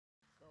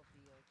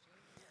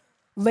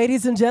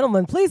Ladies and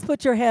gentlemen, please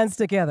put your hands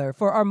together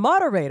for our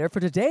moderator for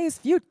today's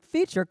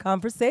feature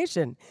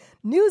conversation,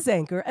 news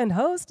anchor and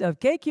host of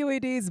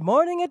KQED's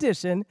Morning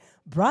Edition,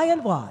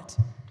 Brian Watt.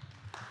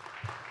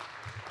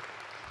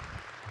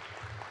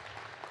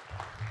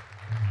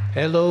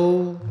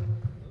 Hello.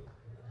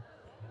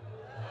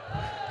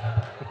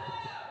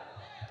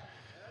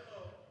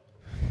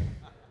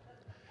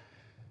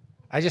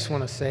 I just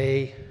want to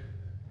say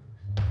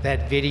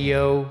that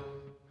video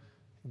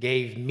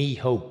gave me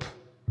hope.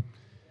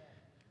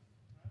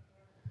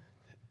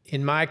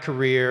 In my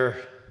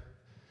career,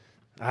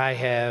 I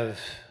have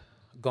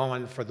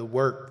gone for the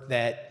work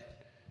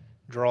that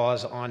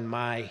draws on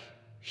my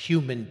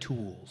human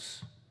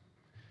tools.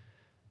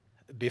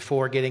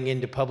 Before getting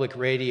into public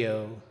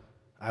radio,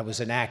 I was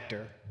an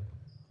actor,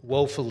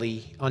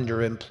 woefully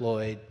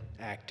underemployed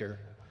actor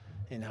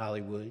in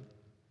Hollywood.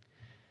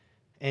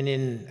 And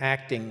in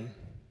acting,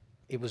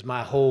 it was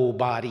my whole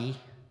body,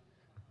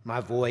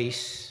 my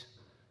voice,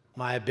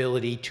 my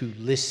ability to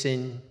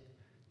listen,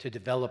 to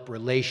develop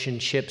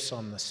relationships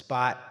on the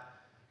spot,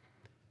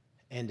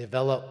 and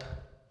develop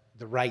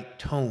the right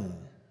tone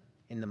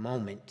in the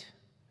moment.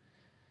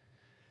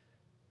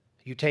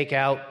 You take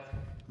out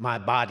my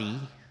body,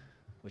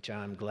 which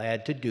I'm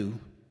glad to do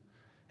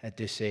at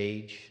this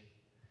age,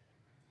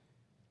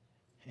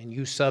 and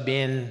you sub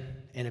in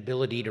an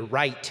ability to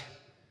write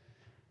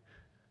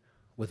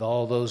with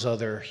all those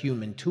other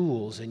human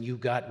tools, and you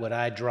got what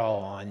I draw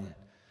on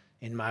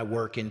in my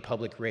work in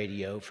public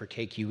radio for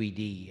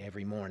KQED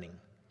every morning.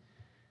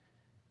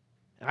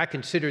 I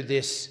consider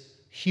this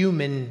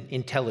human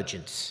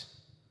intelligence,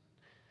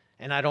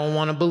 and I don't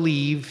want to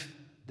believe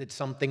that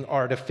something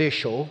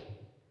artificial,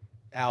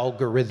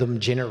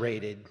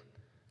 algorithm-generated,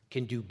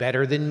 can do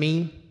better than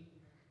me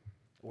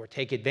or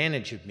take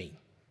advantage of me.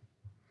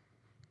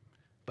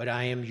 But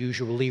I am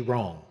usually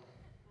wrong.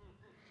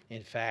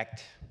 In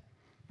fact,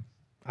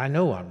 I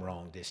know I'm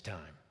wrong this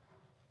time.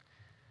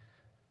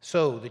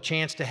 So the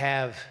chance to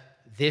have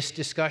this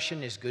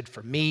discussion is good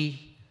for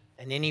me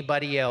and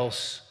anybody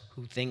else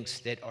who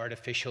thinks that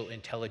artificial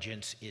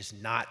intelligence is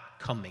not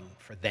coming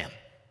for them.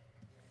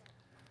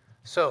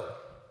 So,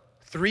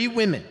 3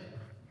 women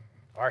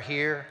are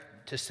here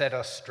to set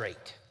us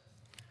straight.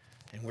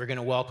 And we're going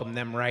to welcome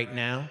them right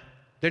now.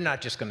 They're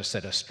not just going to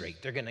set us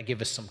straight. They're going to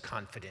give us some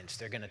confidence.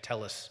 They're going to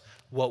tell us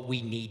what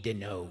we need to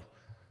know.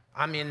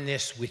 I'm in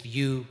this with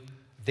you.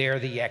 They're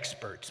the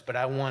experts. But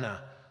I want to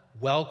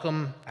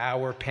welcome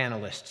our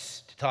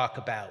panelists to talk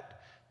about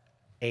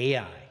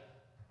AI.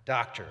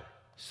 Dr.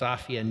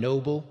 Safiya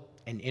Noble,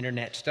 an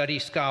internet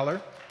studies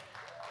scholar.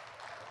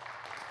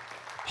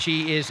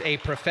 She is a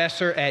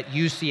professor at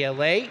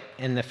UCLA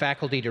and the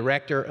faculty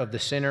director of the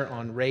Center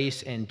on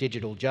Race and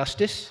Digital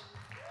Justice.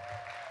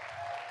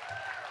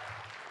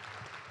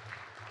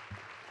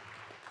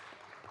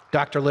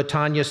 Dr.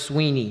 Latanya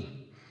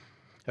Sweeney,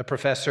 a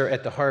professor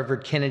at the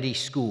Harvard Kennedy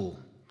School.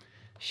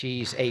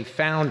 She's a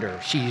founder.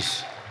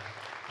 She's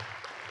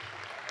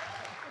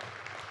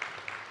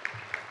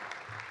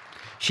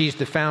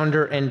the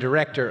founder and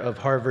director of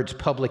Harvard's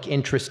Public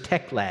Interest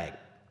Tech Lab.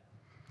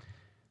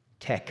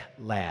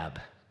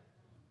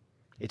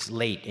 It's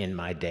late in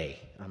my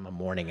day. I'm a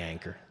morning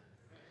anchor.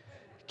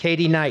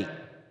 Katy Knight,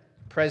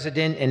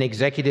 president and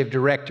executive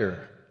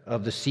director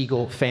of the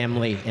Siegel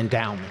Family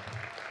Endowment.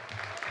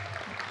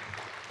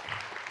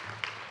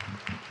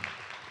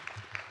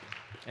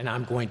 And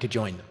I'm going to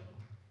join them.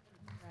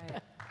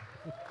 Right.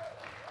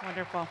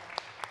 Wonderful.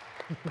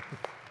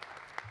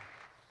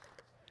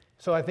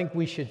 So I think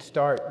we should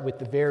start with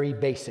the very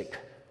basic.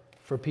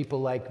 For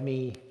people like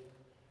me,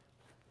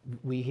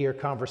 we hear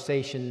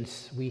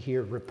conversations, we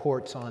hear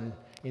reports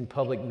in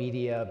public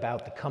media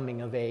about the coming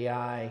of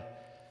AI.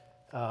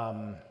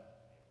 But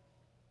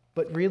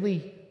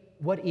really,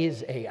 what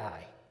is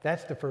AI?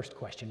 That's the first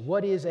question.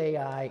 What is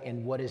AI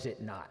and what is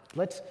it not?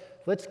 Let's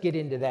get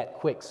into that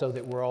quick so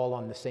that we're all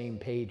on the same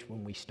page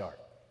when we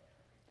start.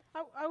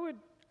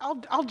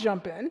 I'll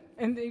jump in,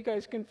 and you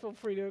guys can feel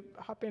free to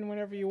hop in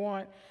whenever you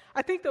want.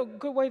 I think the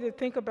good way to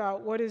think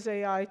about what is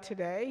AI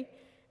today,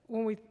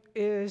 we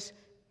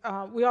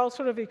all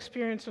sort of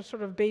experience a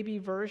sort of baby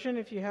version.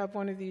 If you have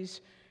one of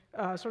these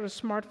sort of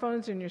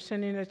smartphones and you're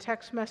sending a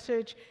text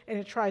message and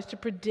it tries to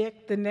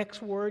predict the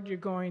next word you're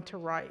going to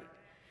write.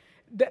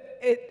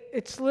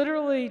 It's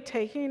literally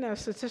taking a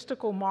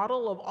statistical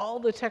model of all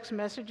the text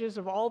messages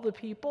of all the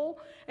people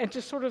and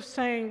just sort of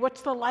saying,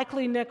 what's the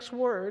likely next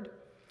word?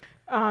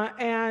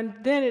 And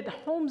then it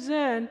homes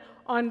in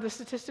on the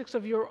statistics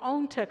of your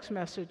own text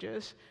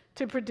messages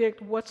to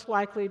predict what's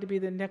likely to be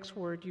the next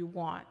word you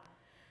want.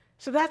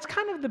 So that's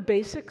kind of the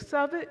basics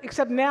of it,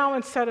 except now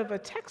instead of a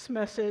text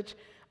message,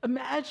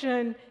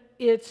 imagine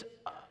it's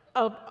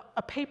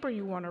a paper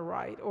you want to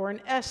write or an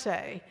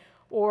essay,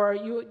 or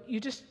you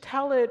just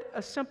tell it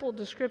a simple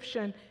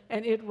description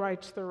and it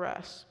writes the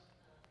rest.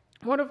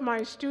 One of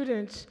my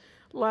students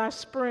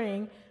last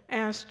spring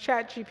asked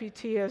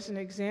ChatGPT as an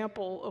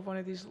example of one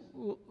of these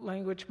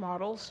language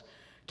models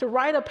to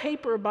write a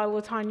paper by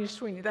Latanya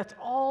Sweeney. That's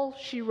all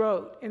she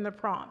wrote in the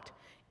prompt.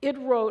 It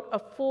wrote a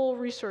full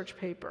research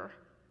paper.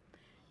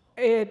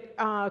 It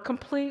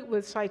complete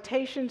with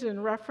citations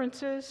and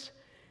references,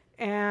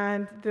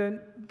 and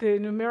the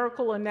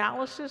numerical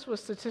analysis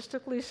was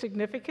statistically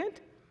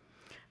significant.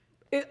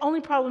 The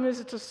only problem is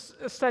it's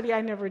a study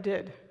I never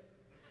did,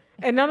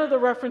 and none of the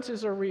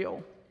references are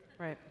real.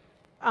 Right.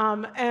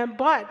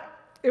 But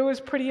it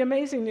was pretty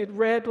amazing. It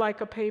read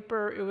like a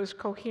paper. It was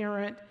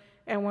coherent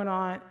and went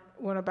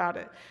about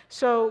it.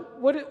 So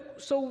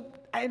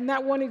in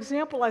that one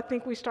example, I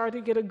think we started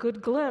to get a good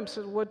glimpse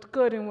of what's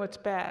good and what's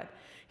bad.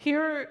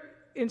 Here,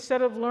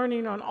 instead of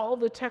learning on all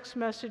the text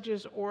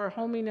messages or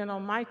homing in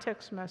on my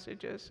text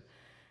messages,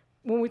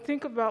 when we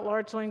think about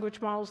large language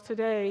models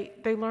today,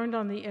 they learned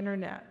on the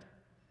internet.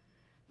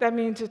 That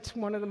means it's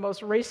one of the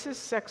most racist,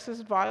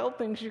 sexist, vile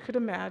things you could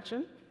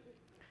imagine.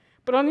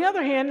 But on the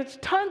other hand, it's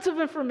tons of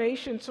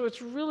information, so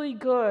it's really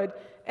good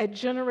at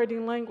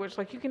generating language.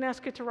 Like you can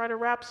ask it to write a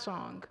rap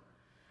song,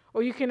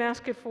 or you can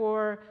ask it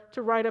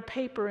to write a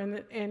paper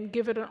and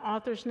give it an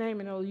author's name,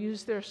 and it'll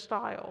use their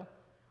style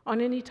on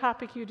any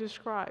topic you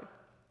describe.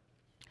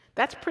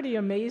 That's pretty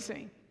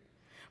amazing.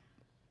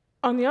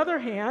 On the other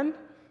hand,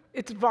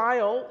 it's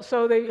vile,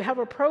 so they have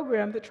a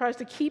program that tries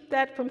to keep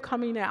that from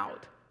coming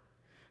out.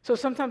 So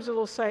sometimes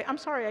it'll say, I'm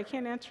sorry, I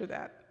can't answer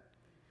that.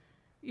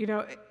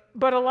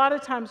 But a lot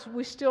of times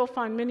we still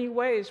find many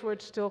ways where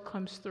it still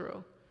comes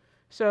through.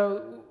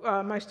 So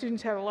my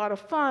students had a lot of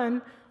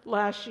fun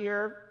last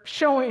year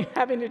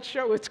having it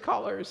show its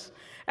colors.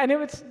 And it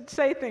would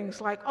say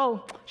things like,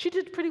 oh, she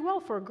did pretty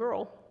well for a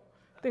girl,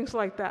 things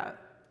like that.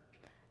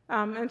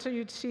 And so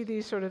you'd see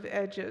these sort of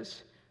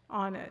edges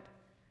on it.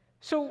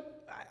 So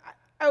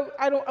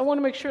I want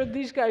to make sure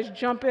these guys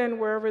jump in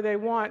wherever they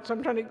want, so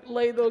I'm trying to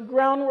lay the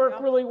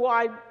groundwork really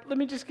wide. Let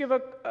me just give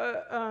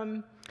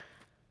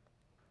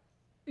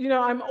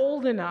I'm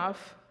old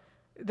enough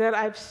that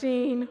I've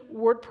seen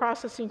word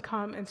processing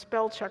come and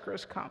spell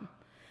checkers come.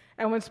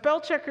 And when spell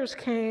checkers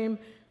came,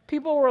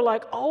 people were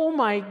like, oh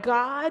my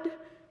God,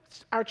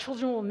 our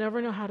children will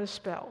never know how to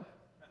spell.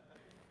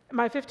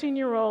 My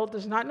 15-year-old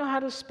does not know how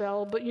to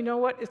spell, but you know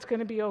what? It's going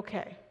to be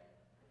okay.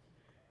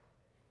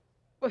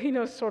 Well, he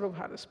knows sort of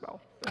how to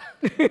spell.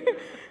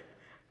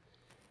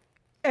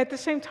 At the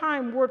same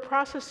time, word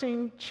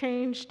processing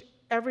changed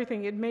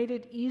everything. It made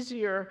it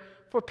easier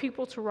for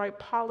people to write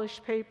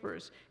polished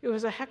papers. It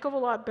was a heck of a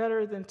lot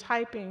better than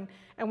typing,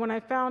 and when I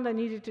found I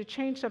needed to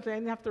change something, I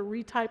didn't have to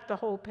retype the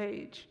whole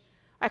page.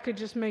 I could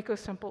just make a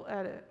simple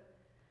edit.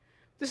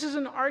 This is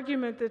an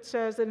argument that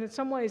says that in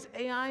some ways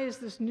AI is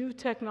this new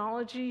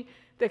technology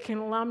that can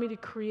allow me to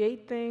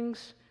create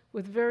things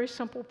with very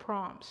simple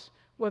prompts,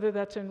 whether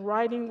that's in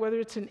writing, whether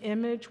it's an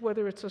image,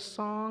 whether it's a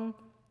song,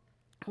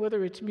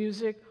 whether it's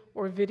music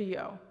or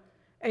video.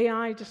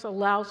 AI just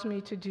allows me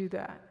to do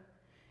that.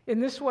 In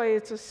this way,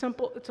 it's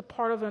a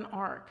part of an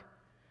arc.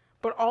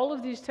 But all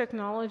of these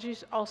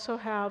technologies also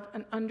have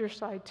an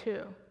underside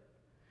too.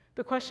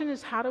 The question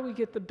is, how do we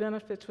get the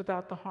benefits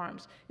without the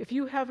harms? If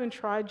you haven't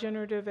tried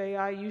generative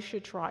AI, you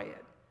should try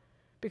it.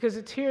 Because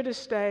it's here to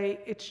stay,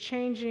 it's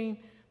changing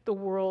the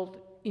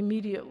world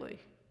immediately.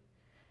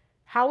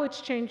 How it's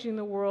changing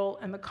the world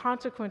and the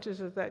consequences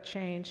of that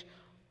change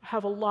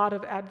have a lot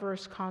of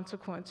adverse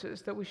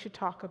consequences that we should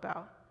talk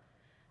about.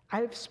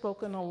 I've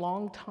spoken a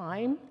long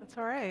time. That's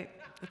all right.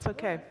 It's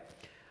okay.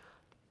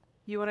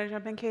 You want to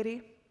jump in,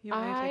 Katy? You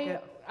want to take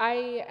it?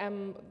 I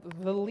am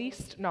the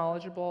least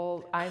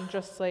knowledgeable. I'm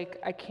just like,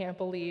 I can't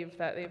believe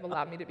that they've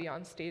allowed me to be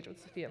on stage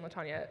with Safiya and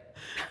Latanya.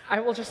 I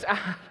will just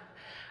add,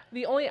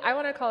 I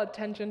want to call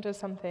attention to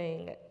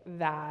something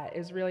that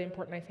is really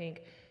important, I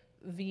think.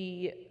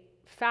 The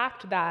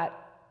fact that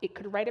it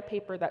could write a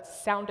paper that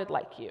sounded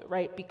like you,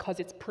 right? Because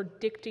it's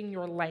predicting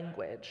your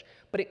language,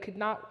 but it could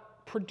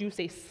not produce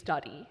a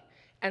study.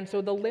 And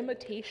so the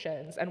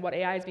limitations and what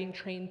AI is being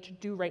trained to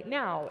do right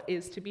now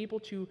is to be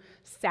able to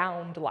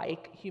sound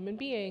like human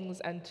beings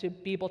and to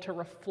be able to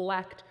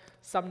reflect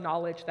some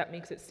knowledge that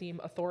makes it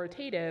seem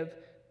authoritative,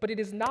 but it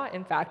is not,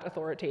 in fact,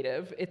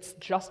 authoritative. It's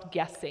just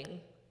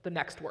guessing the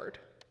next word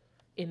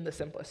in the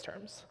simplest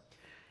terms.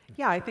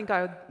 Yeah, I think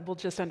I will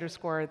just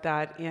underscore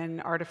that in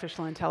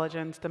artificial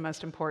intelligence, the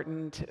most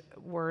important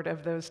word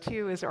of those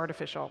two is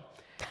artificial.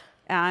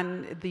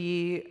 And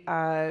the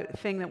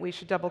thing that we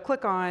should double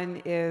click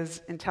on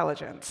is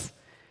intelligence.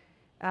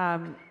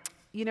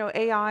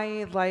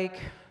 AI,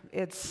 like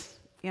its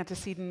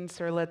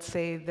antecedents, or let's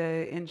say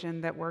the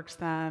engine that works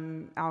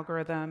them,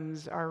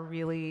 algorithms, are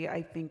really,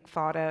 I think,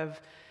 thought of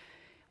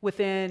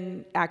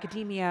within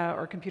academia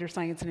or computer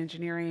science and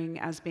engineering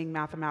as being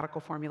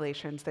mathematical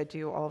formulations that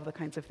do all of the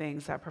kinds of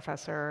things that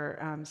Professor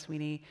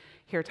Sweeney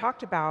here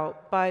talked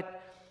about.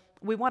 But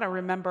we want to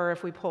remember,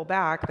 if we pull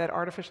back, that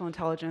artificial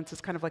intelligence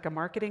is kind of like a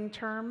marketing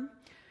term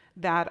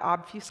that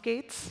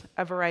obfuscates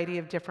a variety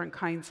of different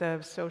kinds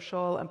of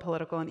social and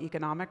political and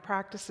economic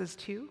practices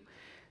too.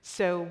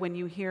 So when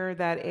you hear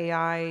that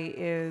AI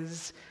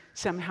is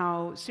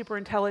somehow super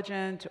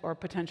intelligent or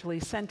potentially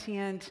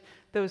sentient,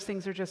 those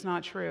things are just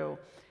not true.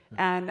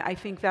 And I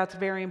think that's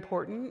very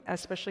important,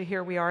 especially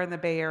here we are in the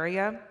Bay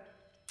Area.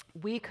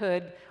 We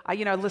could,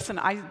 listen,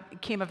 I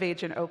came of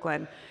age in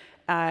Oakland,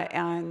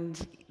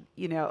 and,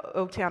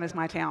 Oaktown is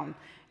my town.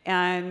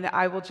 And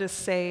I will just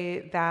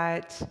say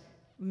that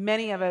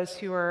many of us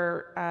who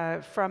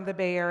are from the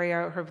Bay Area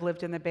or have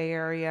lived in the Bay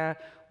Area,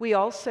 we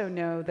also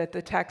know that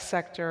the tech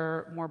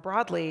sector more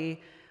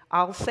broadly,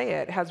 I'll say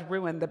it, has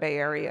ruined the Bay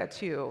Area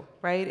too,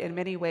 right? In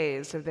many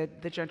ways, so the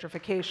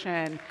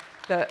gentrification,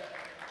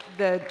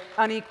 the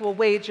unequal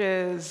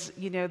wages,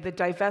 the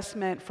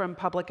divestment from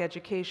public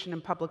education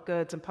and public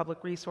goods and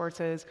public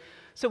resources.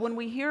 So when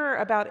we hear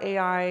about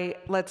AI,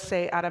 let's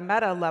say at a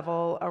meta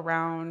level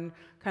around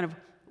kind of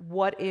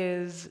what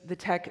is the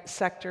tech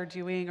sector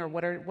doing, or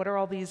what are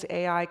all these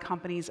AI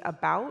companies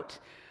about,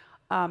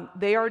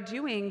 they are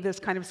doing this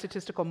kind of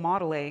statistical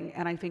modeling,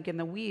 and I think in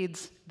the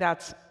weeds,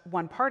 that's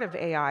one part of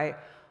AI.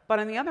 But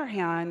on the other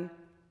hand,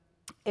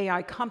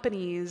 AI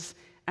companies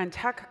and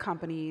tech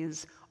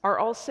companies are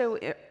also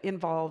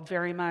involved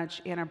very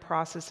much in a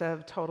process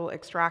of total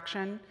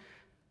extraction,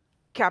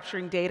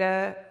 capturing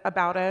data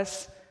about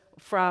us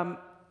from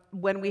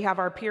when we have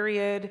our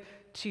period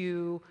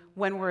to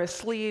when we're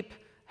asleep,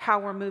 how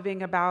we're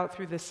moving about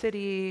through the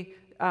city,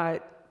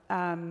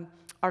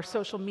 our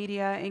social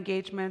media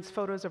engagements,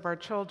 photos of our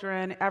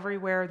children,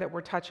 everywhere that we're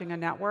touching a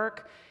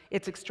network.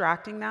 It's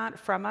extracting that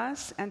from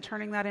us and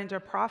turning that into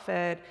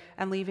profit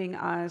and leaving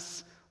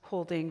us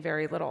holding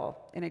very little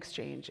in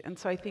exchange. And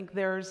so I think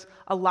there's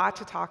a lot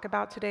to talk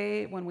about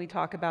today when we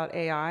talk about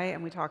AI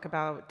and we talk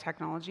about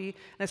technology,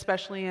 and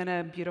especially in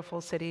a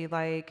beautiful city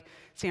like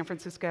San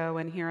Francisco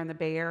and here in the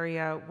Bay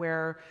Area,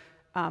 where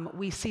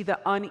we see the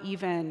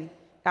uneven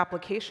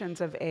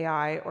applications of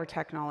AI or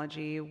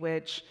technology,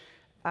 which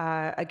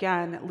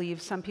again,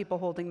 leaves some people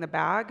holding the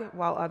bag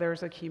while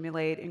others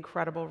accumulate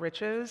incredible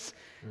riches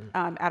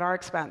at our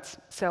expense.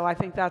 So I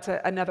think that's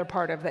another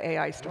part of the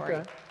AI story.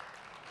 Okay.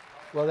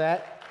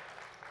 Well,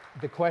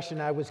 the question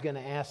I was going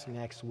to ask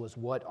next was,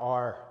 what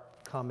are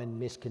common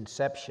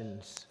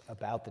misconceptions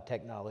about the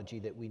technology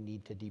that we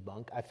need to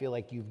debunk? I feel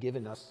like you've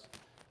given us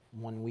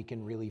one we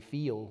can really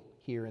feel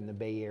here in the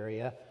Bay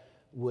Area.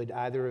 Would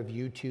either of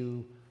you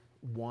two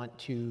want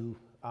to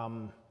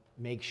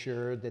make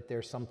sure that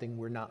there's something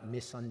we're not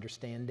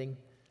misunderstanding?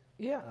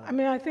 Yeah,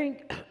 I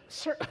think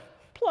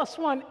plus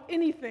one,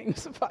 anything,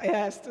 Safiya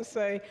has to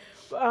say.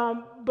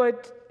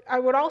 But I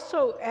would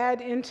also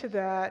add into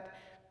that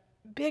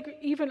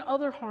even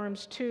other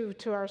harms too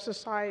to our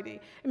society.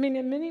 In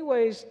many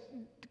ways,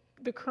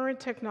 the current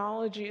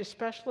technology,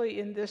 especially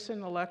in this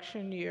an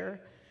election year,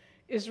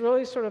 is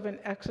really sort of an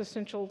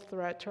existential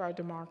threat to our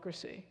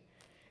democracy.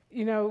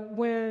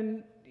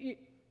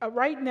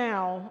 Right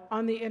now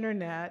on the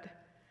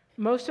internet,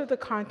 most of the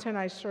content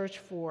I search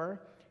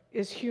for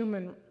is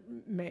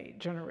human-made,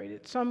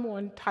 generated.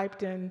 Someone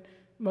typed in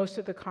most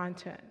of the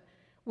content.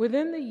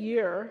 Within the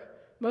year,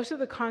 most of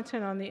the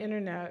content on the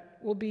internet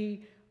will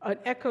be an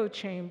echo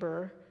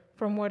chamber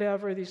from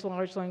whatever these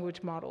large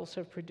language models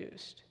have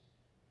produced.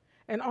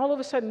 And all of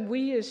a sudden,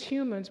 we as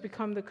humans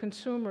become the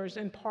consumers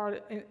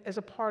as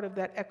a part of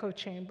that echo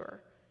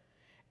chamber.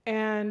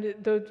 And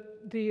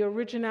the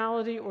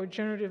originality or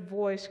generative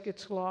voice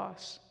gets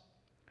lost.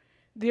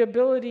 The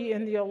ability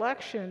in the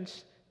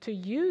elections to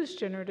use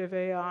generative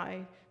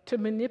AI to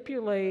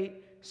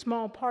manipulate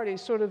small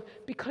parties, sort of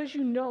because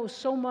you know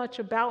so much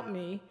about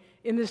me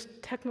in this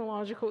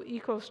technological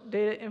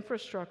data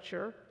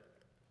infrastructure,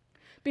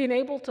 being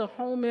able to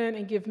home in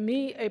and give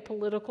me a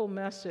political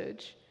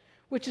message,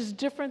 which is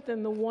different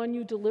than the one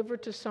you deliver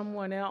to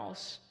someone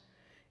else,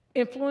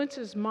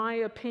 influences my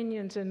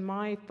opinions and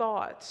my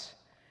thoughts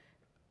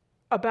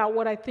about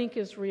what I think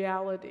is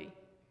reality.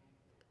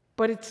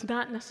 But it's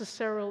not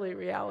necessarily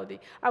reality.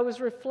 I was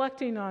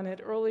reflecting on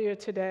it earlier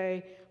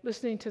today,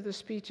 listening to the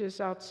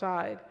speeches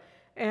outside.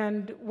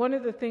 And one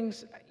of the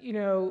things,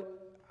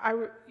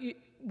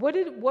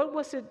 what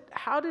was it,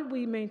 how did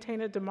we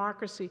maintain a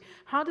democracy?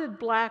 How did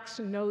blacks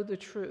know the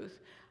truth?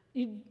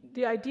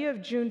 The idea of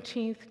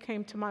Juneteenth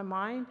came to my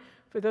mind.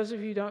 For those of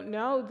you who don't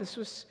know, this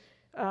was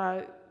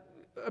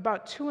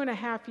about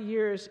 2.5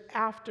 years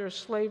after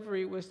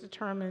slavery was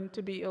determined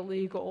to be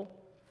illegal.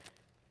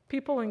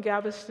 People in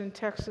Galveston,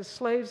 Texas,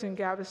 slaves in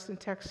Galveston,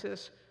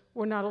 Texas,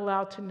 were not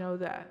allowed to know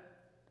that.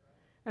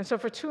 And so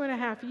for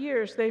 2.5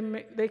 years,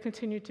 they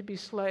continued to be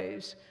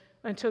slaves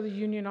until the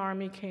Union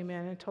Army came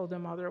in and told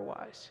them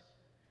otherwise.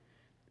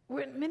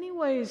 In many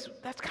ways,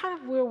 that's kind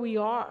of where we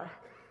are.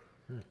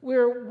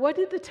 Where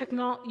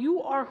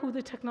you are who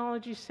the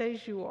technology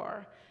says you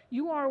are.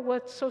 You are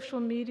what social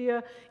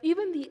media,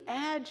 even the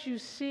ads you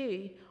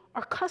see,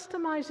 are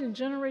customized and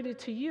generated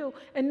to you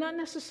and not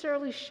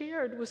necessarily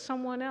shared with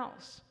someone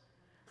else.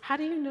 How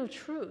do you know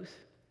truth?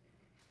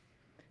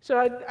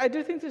 So I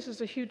do think this is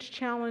a huge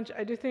challenge.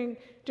 I do think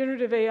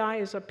generative AI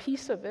is a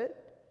piece of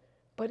it,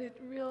 but it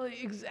really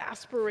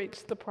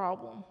exasperates the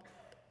problem.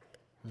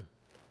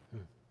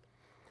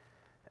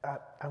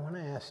 I want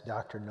to ask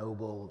Dr.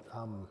 Noble,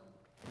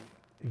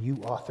 you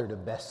authored a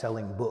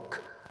best-selling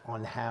book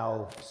on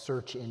how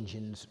search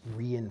engines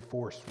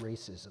reinforce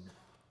racism.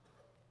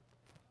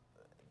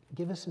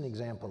 Give us an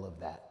example of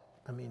that.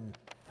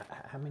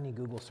 how many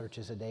Google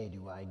searches a day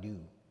do I do?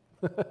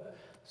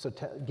 So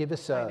give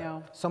us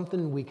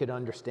something we could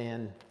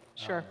understand.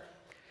 Sure.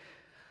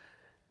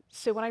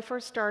 So when I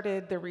first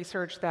started the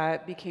research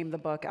that became the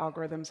book,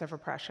 Algorithms of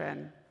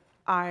Oppression,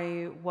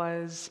 I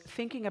was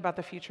thinking about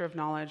the future of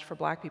knowledge for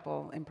Black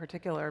people in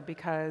particular,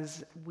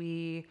 because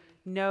we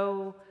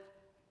know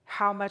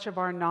how much of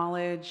our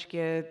knowledge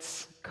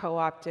gets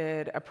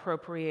co-opted,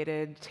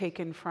 appropriated,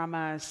 taken from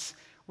us,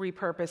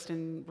 repurposed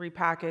and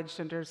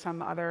repackaged under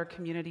some other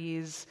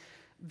community's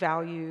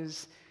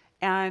values.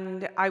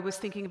 And I was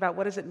thinking about,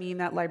 what does it mean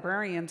that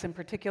librarians in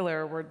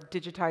particular were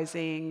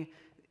digitizing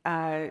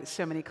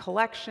so many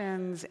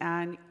collections?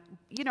 And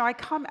I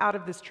come out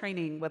of this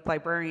training with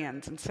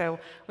librarians, and so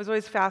I was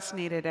always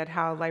fascinated at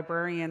how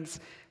librarians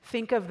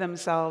think of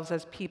themselves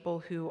as people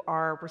who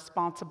are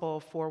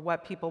responsible for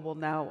what people will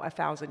know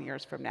 1,000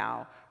 years from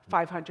now,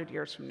 500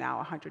 years from now,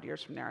 100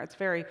 years from now. It's a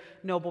very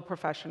noble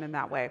profession in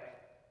that way.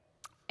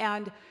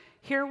 And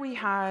here we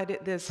had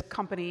this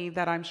company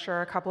that I'm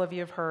sure a couple of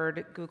you have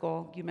heard,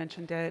 Google, you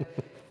mentioned it,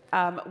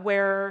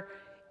 where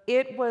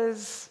it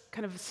was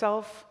kind of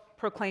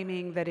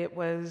self-proclaiming that it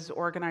was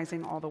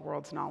organizing all the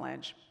world's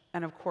knowledge.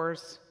 And of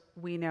course,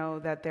 we know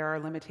that there are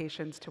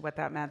limitations to what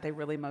that meant. They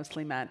really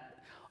mostly meant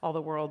all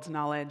the world's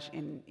knowledge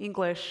in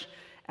English,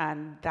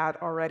 and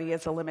that already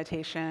is a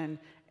limitation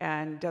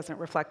and doesn't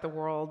reflect the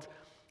world.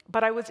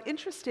 But I was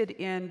interested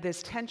in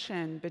this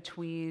tension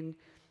between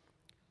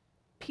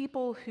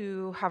people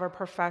who have a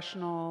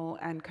professional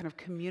and kind of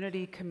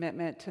community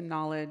commitment to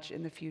knowledge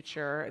in the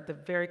future, the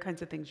very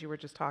kinds of things you were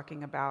just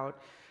talking about,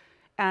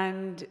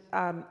 and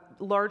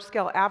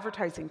large-scale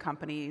advertising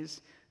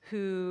companies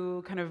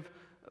who kind of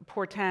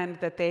portend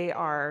that they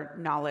are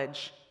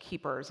knowledge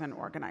keepers and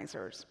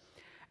organizers.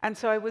 And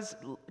so I was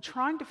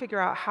trying to figure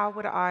out, how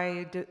would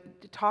I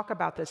talk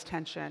about this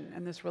tension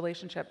and this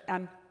relationship?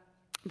 And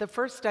the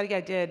first study I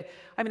did,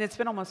 I mean, it's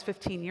been almost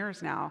 15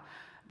 years now.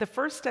 The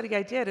first study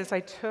I did is I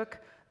took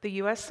the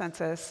US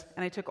Census,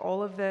 and I took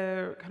all of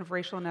the kind of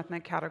racial and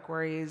ethnic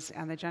categories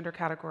and the gender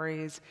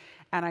categories,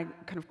 and I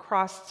kind of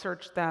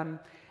cross-searched them.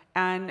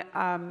 And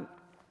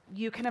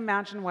you can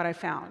imagine what I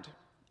found.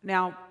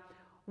 Now,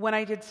 when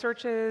I did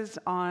searches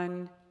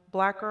on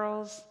Black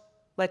girls,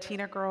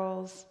 Latina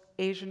girls,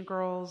 Asian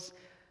girls,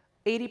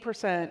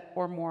 80%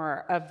 or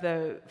more of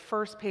the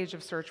first page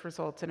of search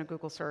results in a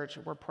Google search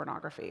were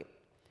pornography.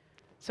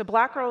 So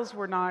Black girls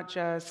were not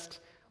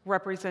just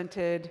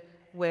represented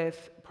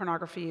with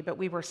pornography, but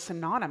we were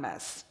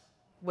synonymous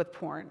with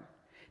porn.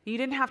 You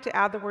didn't have to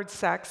add the word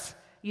sex.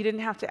 You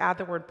didn't have to add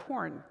the word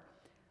porn.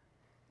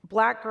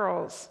 Black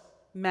girls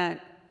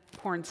meant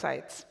porn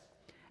sites.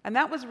 And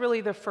that was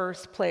really the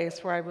first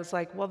place where I was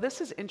like, well,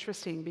 this is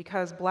interesting,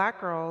 because Black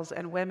girls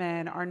and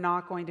women are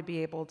not going to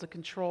be able to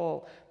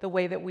control the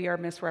way that we are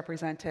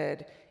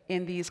misrepresented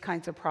in these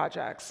kinds of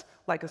projects,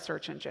 like a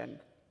search engine.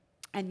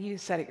 And you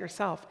said it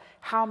yourself.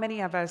 How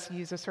many of us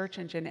use a search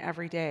engine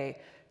every day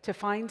to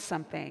find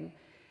something?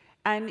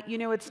 And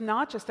it's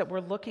not just that we're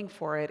looking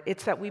for it,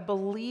 it's that we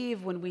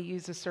believe when we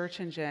use a search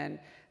engine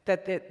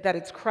that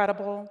it's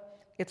credible,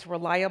 it's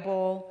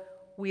reliable.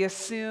 We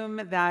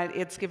assume that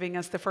it's giving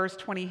us the first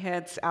 20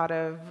 hits out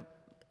of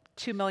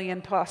 2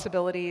 million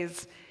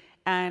possibilities,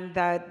 and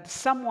that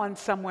someone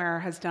somewhere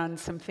has done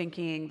some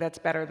thinking that's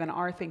better than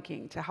our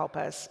thinking to help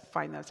us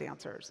find those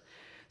answers.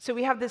 So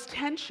we have this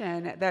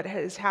tension that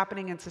is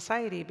happening in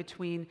society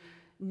between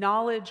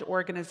knowledge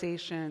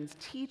organizations,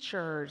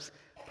 teachers,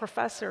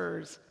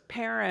 professors,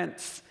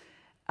 parents,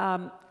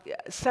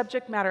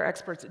 subject matter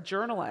experts,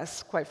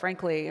 journalists, quite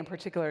frankly, in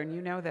particular, and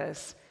you know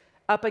this,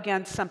 up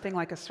against something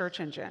like a search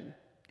engine.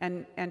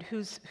 And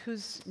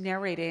who's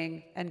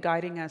narrating and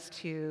guiding us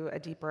to a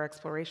deeper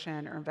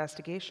exploration or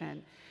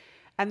investigation.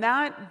 And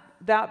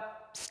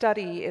that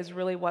study is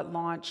really what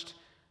launched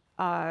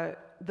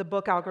the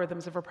book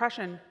Algorithms of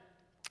Oppression.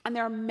 And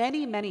there are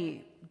many,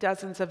 many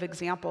dozens of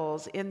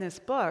examples in this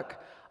book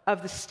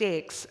of the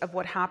stakes of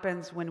what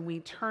happens when we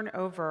turn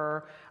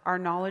over our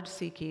knowledge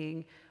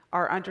seeking,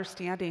 our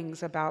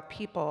understandings about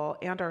people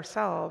and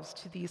ourselves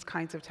to these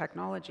kinds of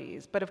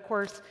technologies. But of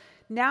course,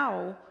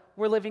 now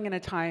we're living in a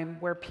time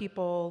where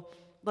people,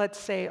 let's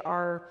say,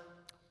 are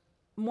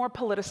more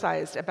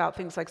politicized about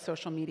things like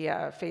social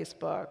media,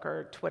 Facebook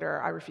or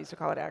Twitter. I refuse to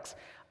call it X,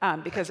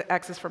 because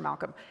X is for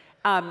Malcolm.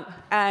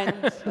 And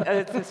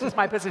this is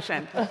my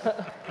position.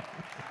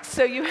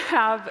 So you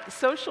have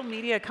social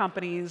media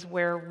companies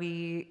where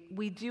we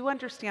do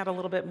understand a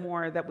little bit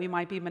more that we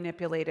might be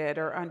manipulated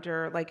or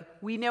under, like,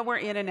 we know we're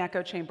in an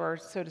echo chamber,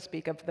 so to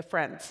speak, of the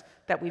friends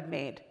that we've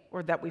made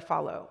or that we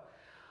follow.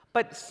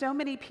 But so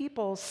many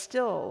people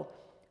still,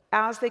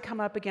 as they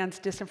come up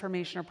against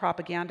disinformation or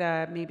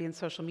propaganda, maybe in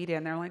social media,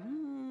 and they're like,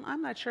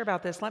 I'm not sure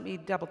about this, let me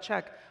double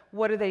check.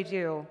 What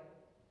do?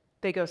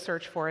 They go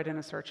search for it in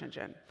a search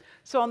engine.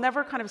 So I'll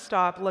never kind of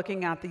stop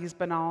looking at these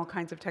banal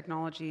kinds of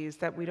technologies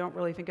that we don't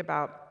really think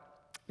about.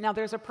 Now,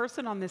 there's a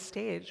person on this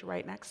stage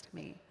right next to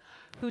me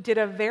who did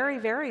a very,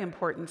 very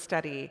important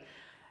study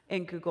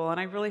in Google, and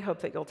I really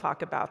hope that you'll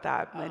talk about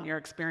that and your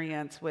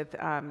experience with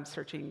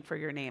searching for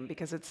your name,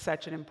 because it's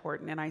such an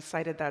important, and I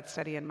cited that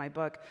study in my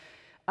book.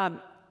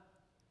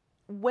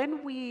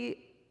 When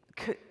we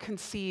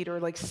concede or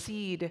like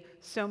cede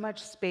so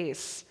much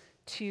space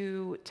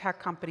to tech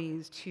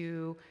companies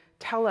to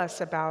tell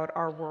us about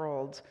our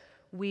world,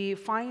 we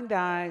find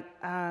that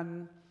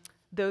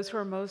those who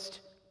are most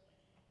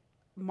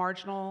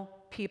marginal,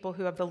 people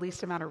who have the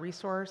least amount of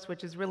resource,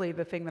 which is really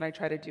the thing that I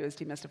try to do, is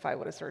demystify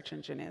what a search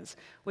engine is,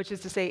 which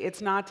is to say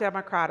it's not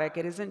democratic.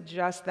 It isn't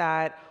just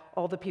that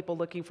all the people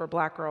looking for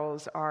black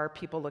girls are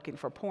people looking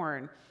for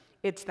porn.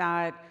 It's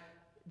that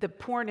the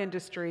porn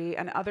industry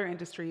and other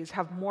industries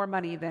have more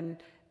money than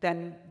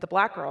the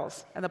black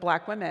girls and the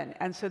black women.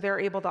 And so they're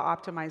able to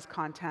optimize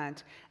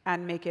content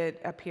and make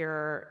it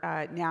appear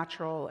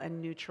natural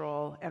and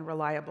neutral and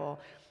reliable.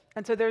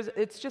 And so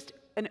it's just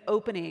an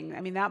opening.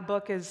 I mean, that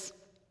book is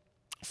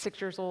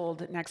 6 years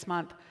old next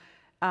month,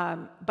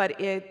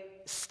 but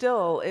it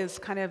still is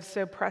kind of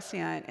so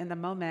prescient in the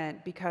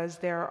moment, because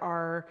there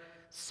are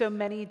so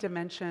many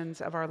dimensions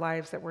of our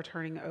lives that we're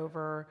turning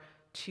over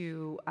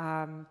to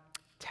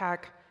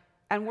tech,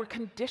 and we're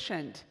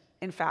conditioned,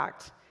 in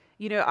fact.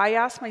 You know, I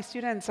ask my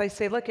students, I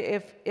say, look,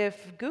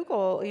 if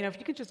Google, you know, if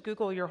you could just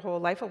Google your whole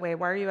life away,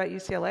 why are you at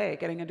UCLA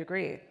getting a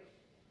degree?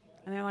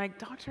 And they're like,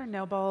 Dr.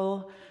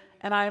 Noble.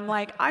 And I'm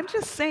like, I'm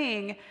just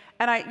saying,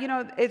 and you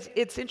know,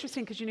 it's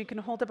interesting because you can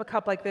hold up a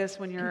cup like this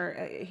when you're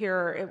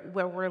here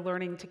where we're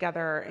learning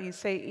together, and you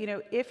say, you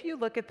know, if you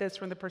look at this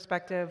from the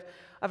perspective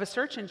of a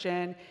search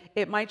engine,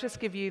 it might just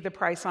give you the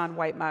price on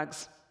white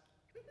mugs.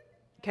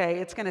 Okay,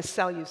 it's going to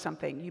sell you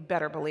something, you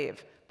better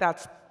believe.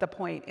 That's the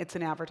point, it's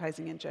an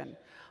advertising engine.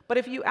 But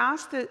if you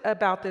asked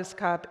about this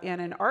cup in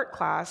an art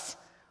class,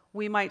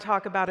 we might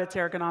talk about its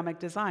ergonomic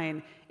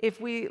design. If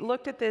we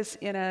looked at this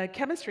in a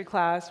chemistry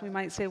class, we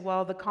might say,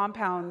 well, the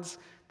compounds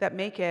that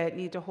make it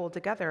need to hold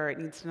together. It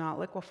needs to not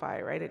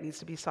liquefy, right? It needs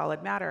to be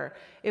solid matter.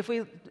 If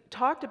we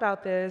talked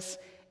about this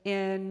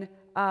in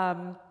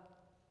any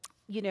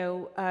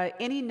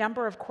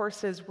number of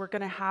courses, we're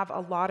going to have a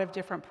lot of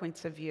different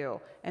points of view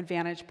and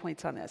vantage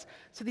points on this.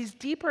 So these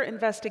deeper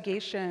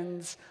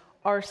investigations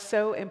are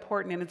so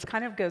important, and it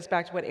kind of goes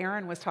back to what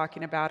Aaron was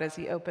talking about as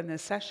he opened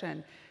this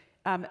session.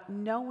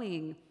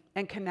 Knowing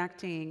and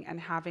connecting and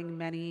having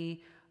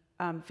many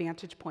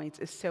vantage points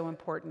is so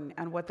important.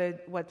 And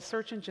what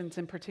search engines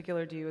in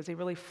particular do is they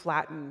really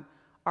flatten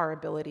our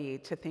ability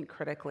to think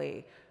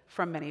critically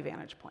from many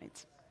vantage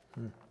points.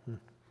 Mm-hmm.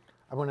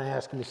 I want to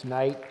ask Ms.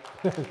 Knight.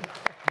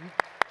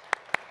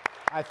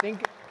 I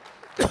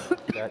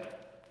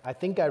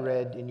think I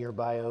read in your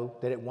bio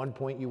that at one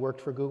point you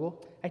worked for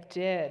Google. I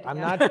did.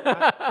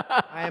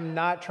 I am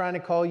not trying to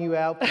call you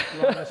out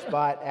on the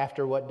spot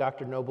after what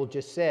Dr. Noble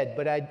just said,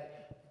 but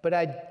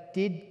I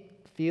did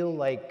feel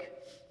like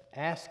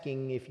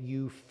asking if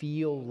you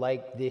feel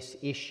like this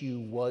issue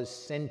was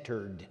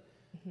centered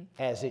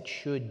as it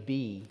should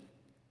be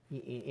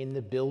in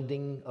the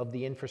building of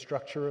the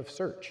infrastructure of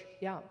search.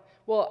 Yeah.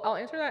 Well, I'll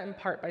answer that in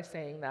part by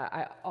saying that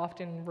I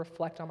often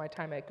reflect on my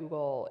time at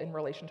Google in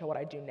relation to what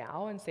I do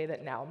now and say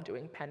that now I'm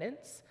doing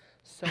penance.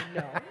 So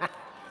no.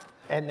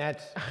 And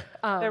that's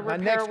my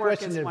next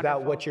question is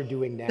about what you're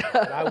doing now.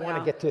 But I want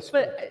to get this.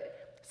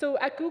 So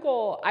at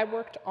Google, I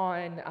worked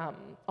on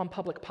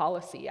public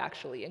policy,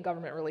 actually, and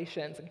government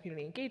relations and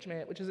community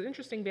engagement, which is an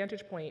interesting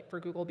vantage point for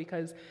Google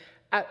because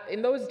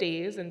in those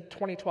days, in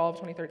 2012,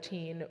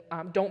 2013,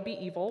 don't be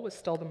evil was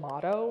still the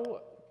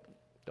motto,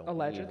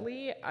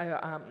 allegedly.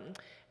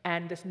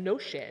 And this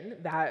notion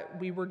that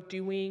we were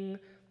doing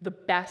the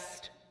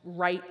best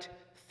right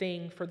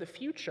thing for the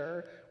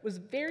future was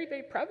very,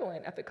 very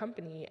prevalent at the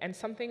company, and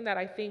something that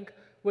I think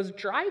was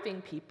driving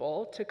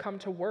people to come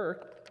to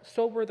work.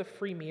 So were the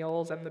free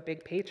meals and the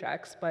big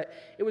paychecks, but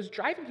it was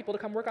driving people to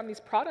come work on these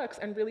products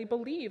and really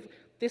believe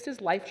this is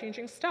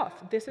life-changing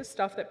stuff. This is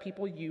stuff that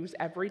people use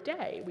every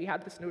day. We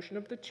had this notion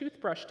of the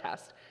toothbrush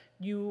test.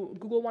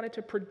 Google wanted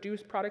to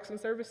produce products and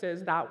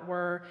services that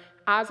were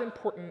as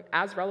important,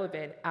 as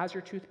relevant as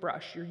your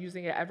toothbrush. You're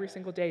using it every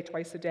single day,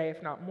 twice a day,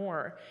 if not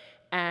more.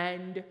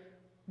 And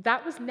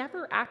that was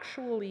never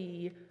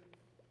actually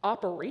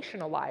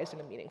operationalized in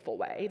a meaningful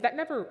way. That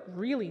never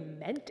really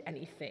meant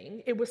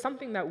anything. It was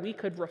something that we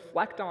could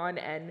reflect on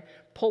and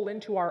pull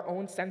into our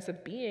own sense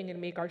of being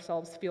and make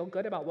ourselves feel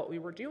good about what we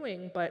were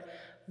doing. But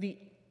the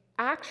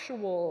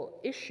actual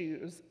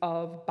issues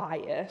of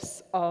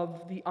bias,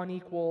 of the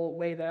unequal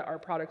way that our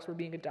products were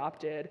being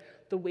adopted,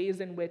 the ways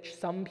in which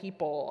some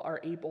people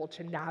are able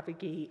to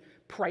navigate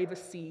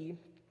privacy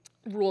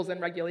rules and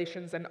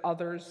regulations and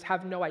others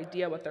have no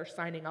idea what they're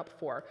signing up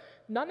for,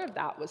 none of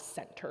that was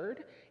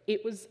centered.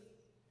 It was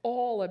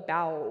all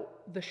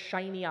about the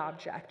shiny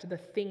object, the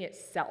thing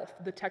itself,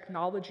 the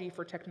technology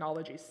for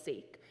technology's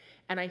sake.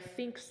 And I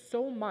think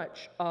so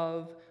much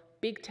of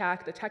big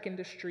tech, the tech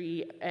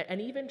industry,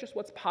 and even just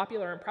what's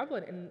popular and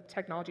prevalent in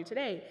technology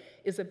today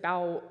is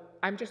about,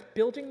 I'm just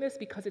building this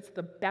because it's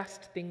the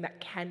best thing that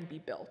can be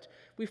built.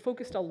 We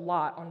focused a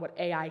lot on what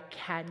AI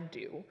can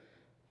do.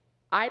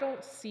 I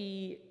don't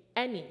see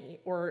any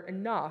or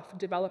enough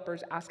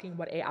developers asking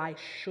what AI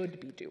should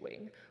be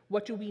doing.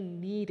 What do we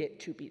need it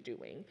to be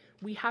doing?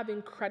 We have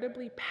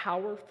incredibly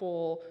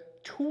powerful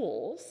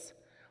tools,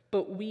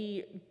 but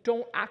we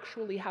don't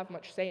actually have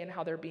much say in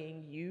how they're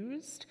being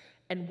used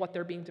and what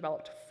they're being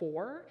developed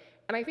for.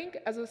 And I think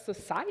as a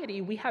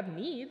society, we have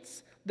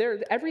needs.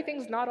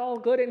 Everything's not all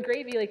good and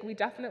gravy. Like, we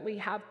definitely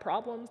have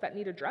problems that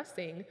need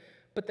addressing,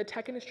 but the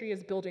tech industry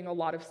is building a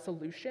lot of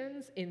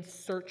solutions in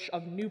search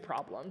of new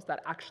problems that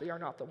actually are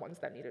not the ones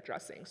that need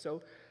addressing.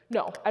 So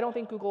no, I don't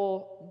think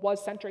Google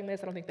was centering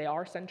this. I don't think they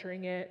are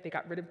centering it. They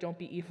got rid of "Don't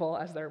be evil"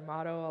 as their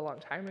motto a long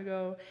time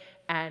ago.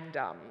 And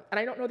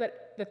I don't know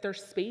that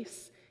there's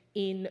space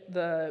in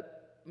the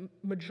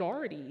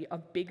majority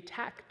of big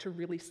tech to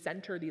really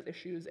center these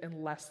issues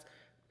unless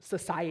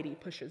society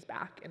pushes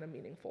back in a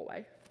meaningful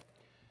way.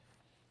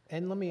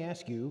 And let me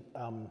ask you,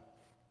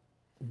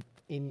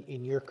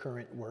 in your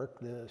current work,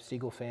 the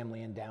Siegel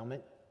Family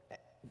Endowment,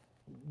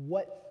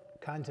 what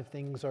kinds of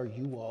things are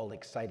you all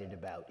excited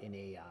about in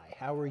AI?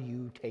 How are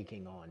you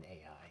taking on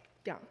AI?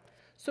 Yeah,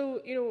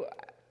 so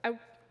I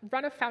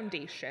run a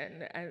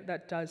foundation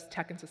that does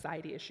tech and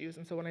society issues,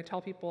 and so when I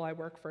tell people I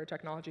work for a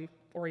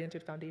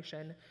technology-oriented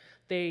foundation,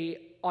 they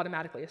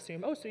automatically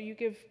assume, oh, so you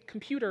give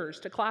computers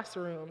to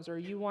classrooms, or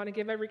you want to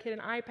give every kid an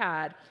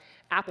iPad.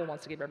 Apple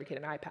wants to give every kid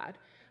an iPad.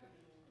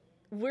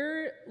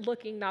 We're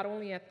looking not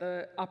only at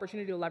the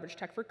opportunity to leverage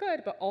tech for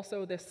good, but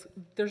also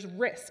there's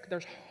risk,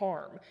 there's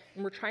harm.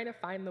 And we're trying to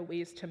find the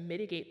ways to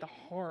mitigate the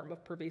harm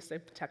of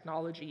pervasive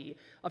technology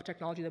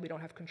that we don't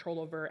have control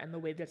over and the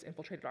way that's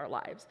infiltrated our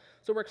lives.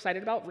 So we're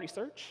excited about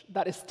research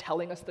that is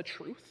telling us the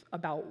truth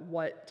about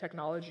what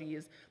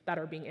technologies that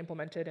are being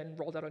implemented and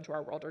rolled out into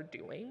our world are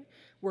doing.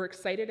 We're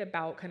excited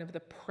about kind of the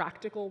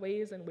practical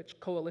ways in which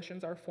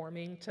coalitions are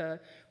forming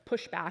to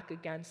push back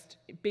against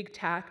big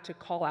tech, to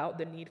call out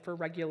the need for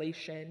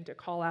regulation, to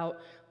call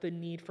out the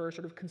need for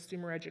sort of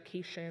consumer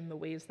education, the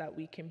ways that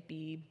we can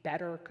be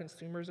better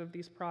consumers of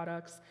these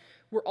products.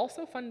 We're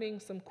also funding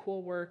some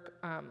cool work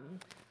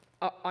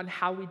on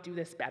how we do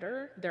this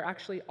better. There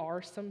actually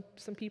are some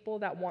people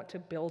that want to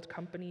build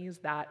companies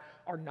that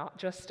are not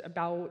just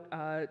about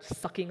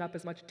sucking up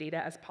as much data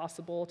as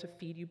possible to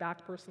feed you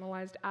back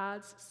personalized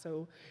ads.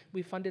 So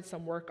we funded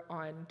some work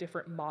on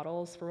different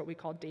models for what we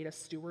call data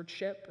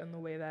stewardship and the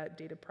way that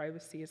data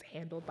privacy is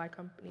handled by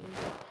companies.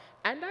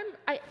 And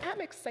I am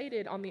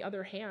excited, on the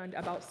other hand,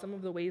 about some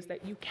of the ways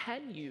that you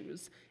can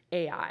use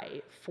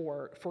AI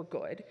for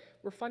good.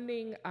 We're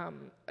funding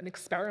an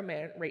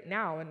experiment right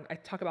now, and I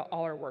talk about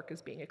all our work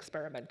as being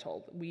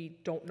experimental. We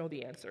don't know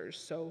the answers,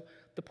 so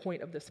the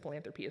point of this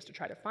philanthropy is to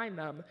try to find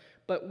them.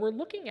 But we're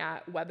looking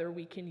at whether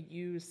we can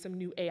use some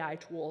new AI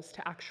tools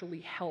to actually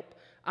help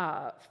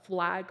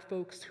flag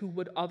folks who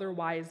would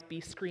otherwise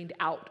be screened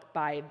out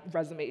by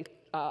resume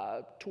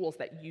tools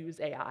that use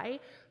AI,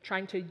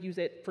 trying to use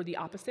it for the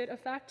opposite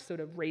effect, so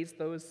to raise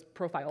those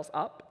profiles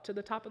up to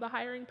the top of the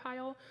hiring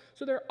pile.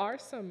 So there are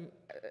some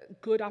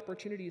good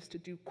opportunities to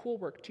do cool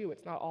work too.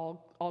 It's not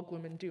all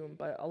gloom and doom,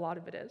 but a lot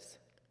of it is.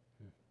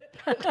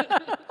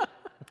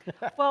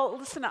 Well,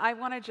 listen, I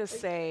want to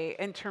just say,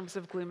 in terms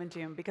of gloom and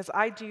doom, because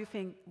I do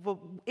think, well,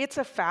 it's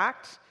a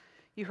fact,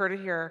 you heard it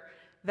here,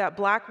 that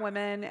Black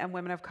women and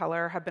women of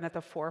color have been at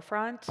the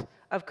forefront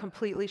of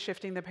completely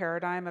shifting the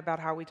paradigm about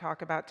how we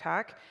talk about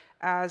tech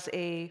as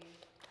a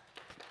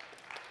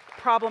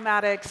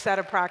problematic set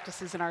of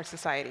practices in our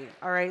society,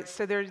 all right?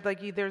 So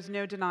there's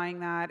no denying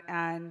that,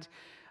 and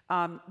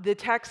the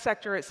tech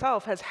sector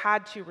itself has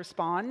had to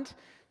respond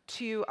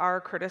to our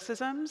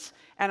criticisms,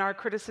 and our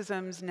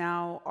criticisms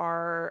now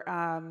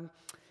are,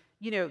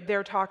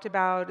 they're talked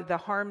about, the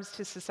harms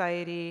to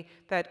society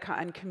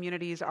and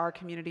communities, our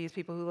communities,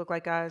 people who look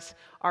like us,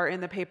 are in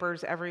the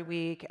papers every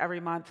week, every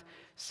month.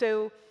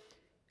 So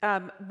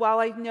while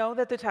I know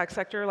that the tech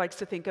sector likes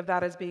to think of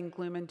that as being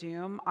gloom and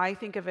doom, I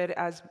think of it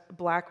as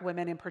Black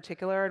women in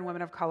particular, and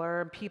women of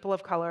color, people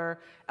of color,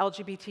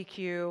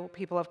 LGBTQ,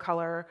 people of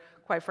color,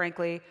 quite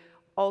frankly,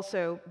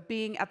 also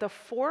being at the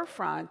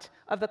forefront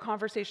of the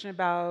conversation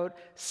about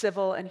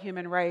civil and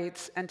human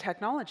rights and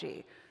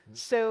technology.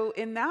 So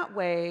in that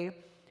way,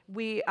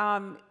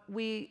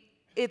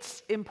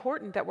 it's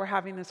important that we're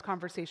having this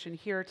conversation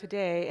here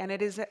today, and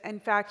it is, in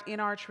fact, in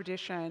our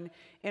tradition,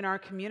 in our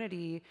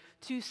community,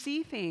 to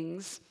see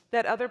things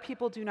that other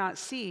people do not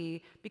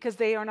see because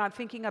they are not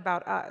thinking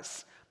about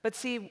us. But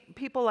see,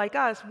 people like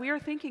us, we are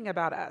thinking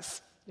about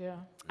us. Yeah.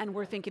 And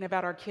we're thinking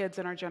about our kids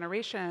and our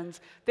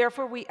generations.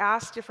 Therefore, we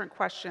ask different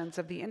questions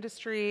of the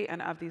industry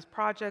and of these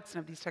projects and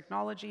of these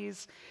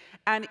technologies,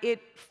 and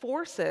it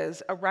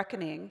forces a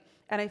reckoning.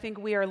 And I think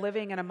we are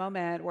living in a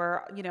moment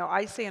where,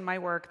 I say in my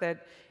work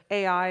that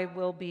AI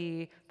will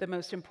be the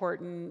most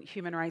important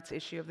human rights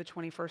issue of the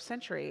 21st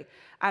century.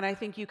 And I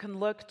think you can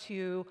look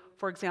to,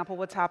 for example,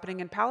 what's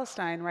happening in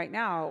Palestine right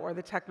now, or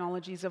the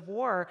technologies of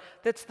war.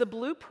 That's the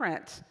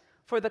blueprint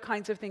for the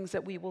kinds of things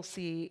that we will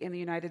see in the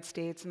United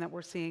States, and that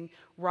we're seeing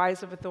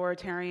rise of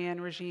authoritarian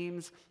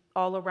regimes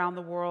all around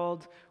the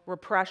world,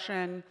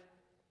 repression,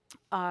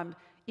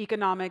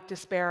 economic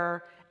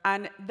despair,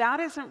 And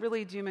that isn't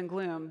really doom and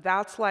gloom.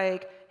 That's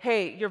like,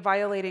 hey, you're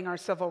violating our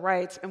civil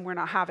rights and we're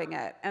not having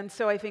it. And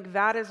so I think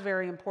that is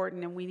very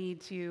important, and we need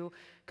to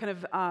kind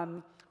of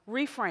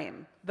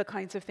reframe the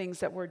kinds of things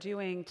that we're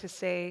doing to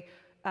say,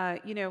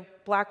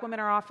 Black women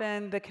are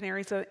often the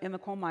canaries in the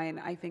coal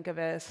mine, I think of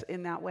us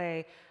in that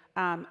way,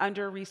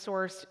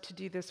 under-resourced to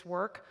do this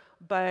work,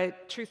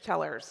 but truth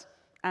tellers.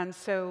 And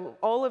so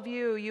all of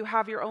you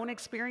have your own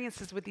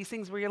experiences with these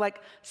things where you're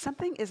like,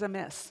 something is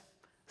amiss.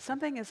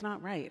 Something is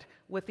not right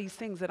with these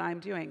things that I'm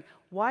doing.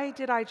 Why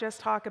did I just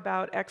talk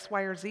about X,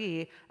 Y, or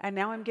Z, and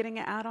now I'm getting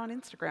an ad on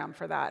Instagram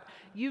for that?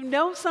 You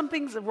know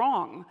something's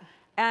wrong,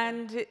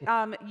 and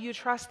you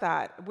trust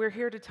that. We're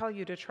here to tell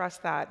you to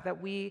trust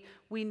that we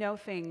know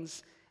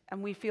things,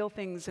 and we feel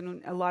things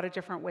in a lot of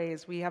different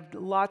ways. We have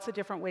lots of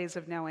different ways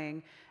of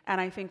knowing, and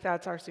I think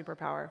that's our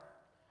superpower.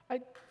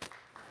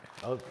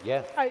 Oh,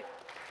 yeah.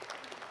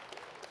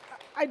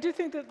 I do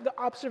think that the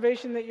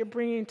observation that you're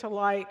bringing to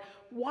light,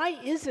 why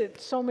is it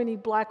so many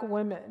Black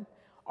women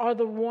are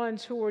the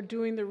ones who are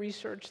doing the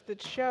research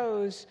that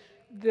shows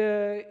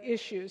the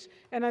issues?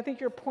 And I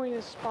think your point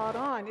is spot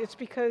on. It's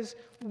because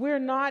we're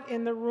not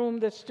in the room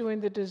that's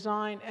doing the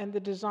design, and the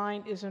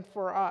design isn't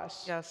for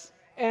us. Yes.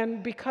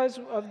 And because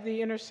of the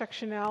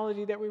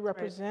intersectionality that we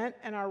represent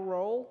and our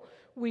role,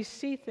 we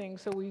see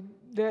things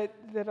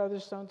that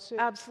others don't see.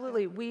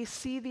 Absolutely. We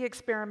see the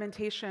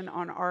experimentation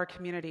on our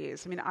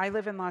communities. I mean, I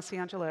live in Los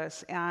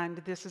Angeles, and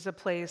this is a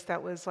place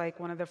that was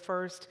like one of the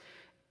first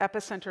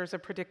epicenters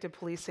of predictive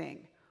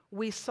policing.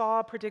 We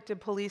saw predictive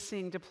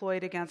policing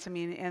deployed against,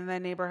 in the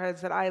neighborhoods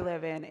that I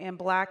live in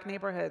Black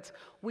neighborhoods.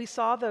 We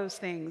saw those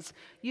things.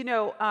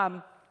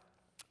 I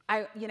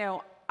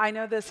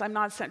know this, I'm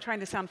not trying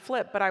to sound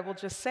flip, but I will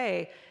just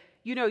say,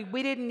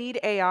 we didn't need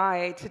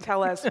AI to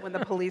tell us when the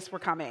police were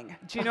coming.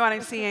 Do you know what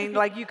I'm saying?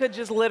 Like, you could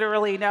just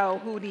literally know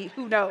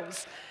who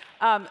knows.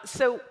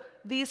 So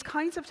these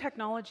kinds of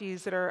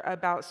technologies that are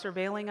about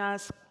surveilling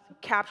us,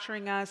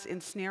 capturing us,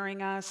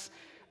 ensnaring us,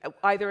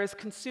 either as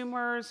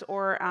consumers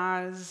or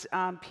as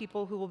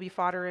people who will be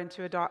fodder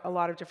into a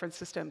lot of different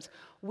systems.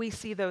 We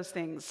see those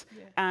things,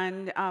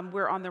 and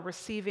we're on the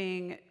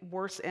receiving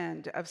worse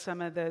end of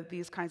some of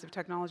these kinds of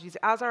technologies,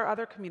 as are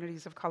other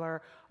communities of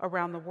color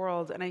around the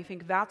world. And I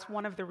think that's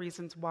one of the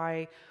reasons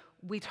why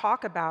we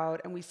talk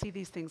about and we see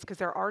these things, because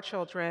there are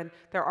children,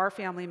 there are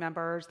family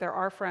members, there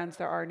are friends,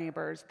 there are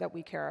neighbors that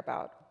we care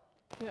about.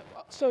 Yeah,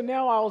 so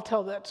now I'll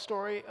tell that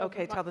story.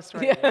 Okay, tell the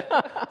story.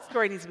 Yeah.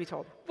 Story needs to be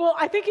told. Well,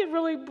 I think it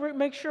really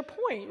makes your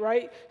point,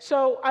 right?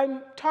 So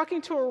I'm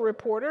talking to a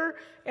reporter,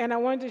 and I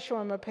wanted to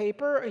show him a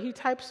paper. He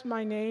types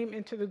my name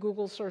into the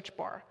Google search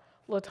bar,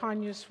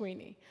 Latanya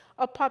Sweeney.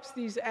 Up pops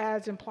these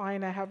ads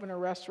implying I have an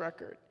arrest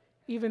record,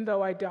 even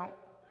though I don't.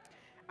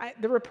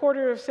 The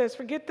reporter says,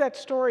 forget that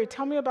story.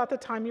 Tell me about the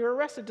time you were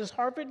arrested. Does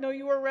Harvard know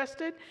you were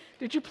arrested?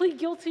 Did you plead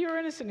guilty or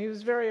innocent? He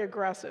was very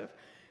aggressive.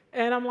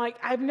 And I'm like,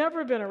 I've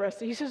never been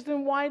arrested. He says,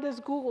 then why does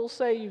Google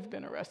say you've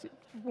been arrested?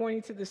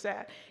 Pointing to this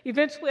ad.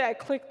 Eventually, I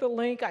click the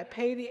link. I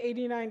pay the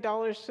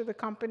 $89 to the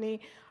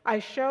company. I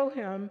show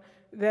him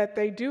that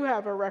they do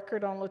have a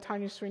record on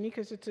Latanya Sweeney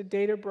because it's a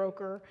data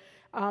broker,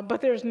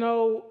 but there's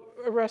no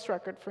arrest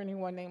record for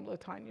anyone named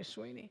Latanya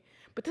Sweeney.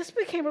 But this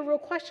became a real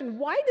question.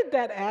 Why did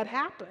that ad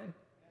happen?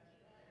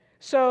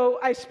 So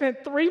I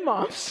spent 3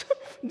 months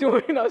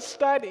doing a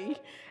study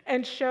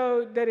and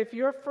showed that if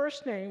your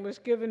first name was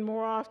given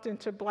more often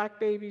to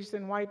Black babies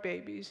than white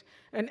babies,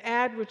 an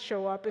ad would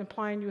show up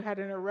implying you had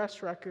an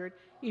arrest record,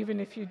 even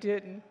if you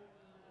didn't.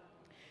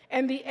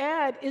 And the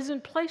ad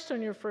isn't placed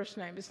on your first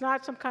name. It's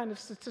not some kind of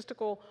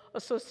statistical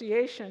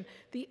association.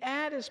 The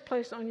ad is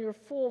placed on your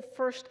full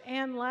first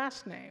and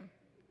last name.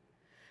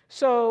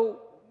 So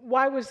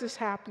why was this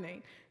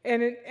happening?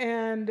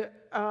 And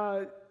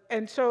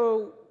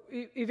so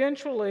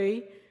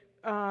eventually,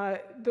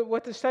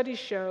 what the study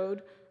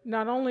showed,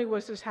 not only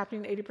was this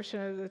happening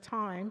 80% of the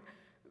time,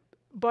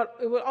 but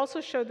it would also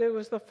show that it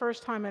was the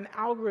first time an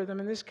algorithm,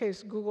 in this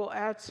case Google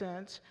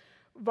AdSense,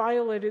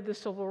 violated the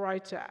Civil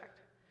Rights Act.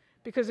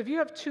 Because if you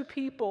have 2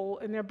 people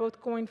and they're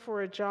both going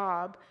for a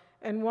job,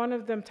 and one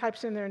of them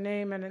types in their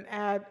name and an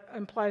ad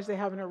implies they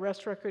have an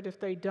arrest record if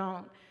they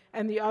don't,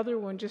 and the other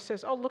one just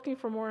says, oh, looking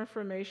for more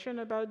information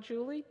about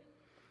Julie,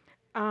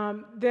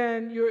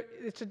 then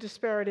it's a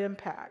disparate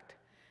impact.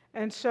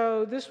 And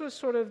so this was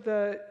sort of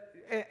the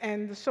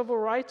Civil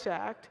Rights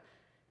Act,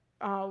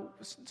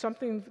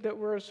 something that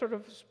we're sort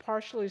of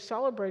partially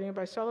celebrating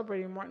by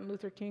celebrating Martin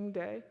Luther King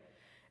Day,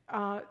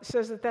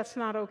 says that that's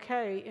not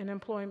okay in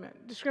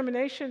employment.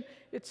 Discrimination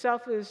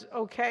itself is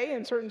okay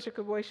in certain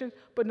situations,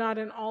 but not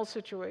in all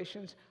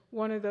situations.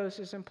 One of those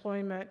is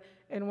employment,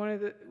 and one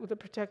of the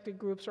protected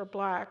groups are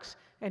Blacks,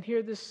 and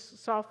here this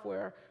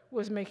software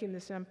was making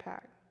this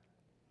impact.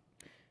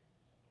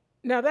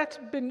 Now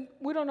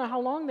we don't know how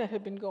long that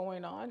had been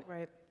going on.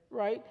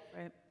 Right?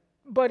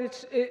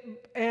 But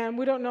and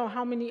we don't know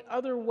how many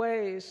other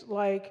ways,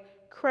 like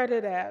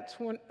credit ads.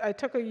 When I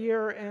took a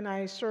year and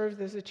I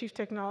served as the chief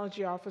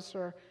technology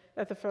officer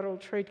at the Federal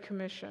Trade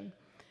Commission.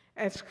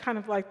 It's kind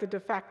of like the de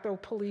facto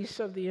police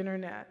of the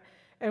internet.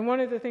 And one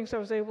of the things I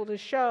was able to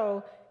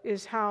show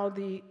is how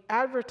the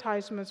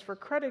advertisements for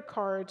credit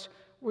cards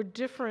were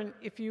different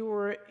if you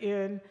were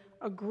in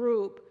a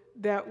group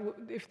that,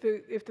 if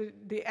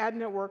the ad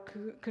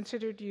network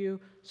considered you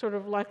sort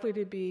of likely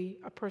to be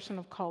a person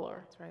of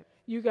color. That's right.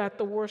 You got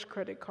the worst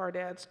credit card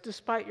ads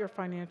despite your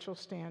financial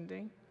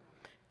standing,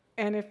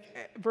 and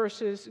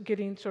versus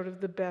getting sort of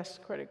the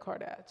best credit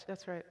card ads.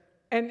 That's right.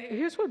 And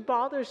here's what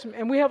bothers me,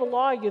 and we have a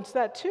law against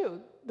that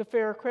too, the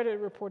Fair Credit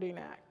Reporting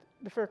Act,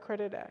 the Fair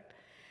Credit Act.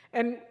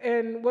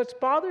 And what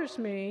bothers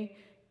me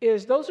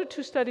is those are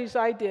two studies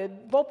I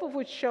did, both of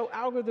which show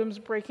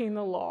algorithms breaking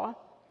the law.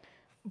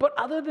 But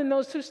other than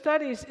those two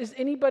studies, is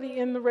anybody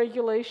in the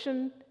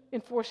regulation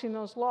enforcing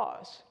those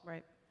laws?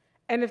 Right.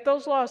 And if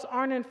those laws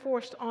aren't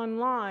enforced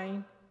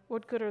online,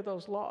 what good are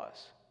those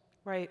laws?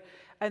 Right.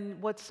 And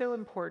what's so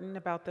important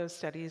about those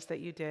studies that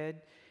you did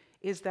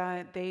is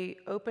that they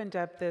opened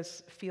up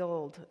this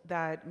field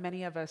that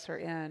many of us are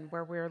in,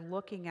 where we're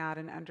looking at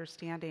and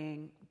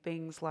understanding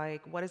things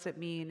like, what does it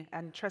mean?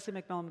 And Tressie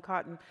McMillan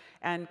Cotton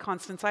and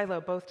Constance Ilo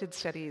both did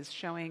studies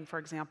showing, for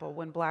example,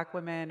 when Black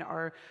women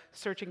are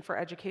searching for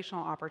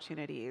educational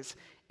opportunities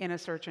in a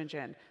search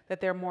engine,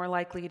 that they're more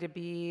likely to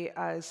be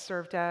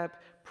served up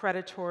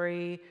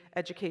predatory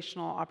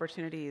educational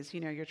opportunities,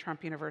 you know, your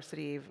Trump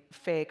University,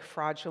 fake,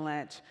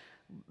 fraudulent,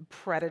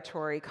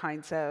 predatory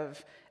kinds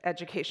of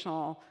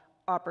educational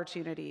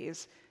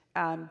opportunities.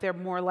 They're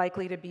more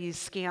likely to be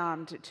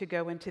scammed to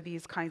go into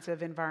these kinds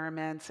of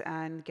environments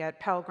and get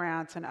Pell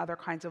Grants and other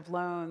kinds of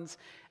loans.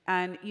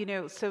 And, you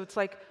know, so it's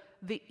like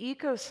the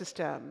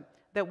ecosystem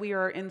that we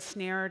are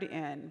ensnared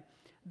in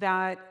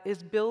that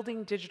is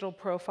building digital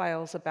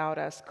profiles about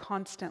us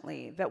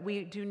constantly, that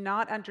we do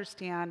not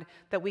understand,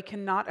 that we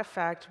cannot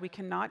affect, we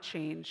cannot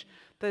change.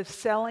 The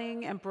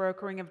selling and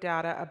brokering of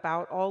data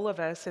about all of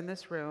us in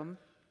this room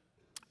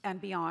and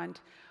beyond.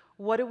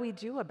 What do we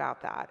do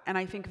about that? And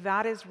I think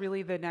that is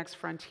really the next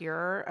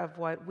frontier of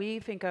what we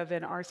think of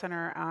in our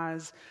center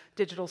as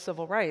digital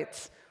civil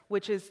rights,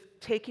 which is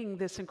taking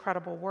this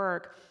incredible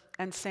work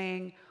and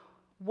saying,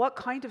 what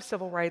kind of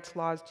civil rights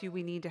laws do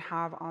we need to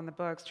have on the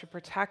books to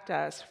protect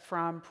us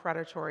from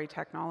predatory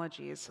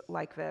technologies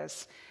like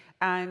this?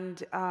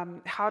 And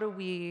how do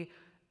we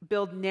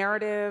build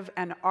narrative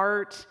and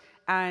art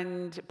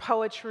and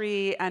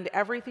poetry and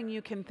everything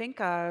you can think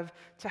of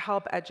to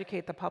help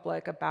educate the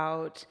public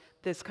about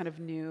this kind of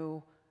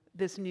new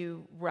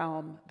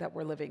realm that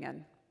we're living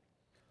in?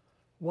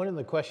 One of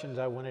the questions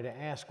I wanted to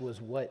ask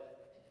was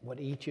what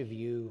each of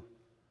you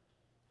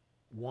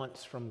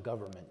wants from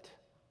government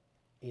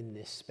in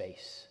this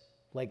space.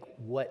 Like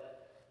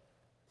what,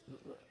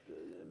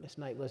 Ms.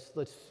 Knight,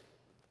 let's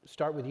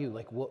start with you.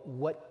 Like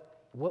what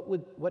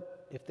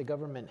if the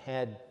government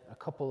had a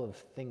couple of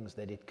things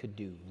that it could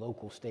do,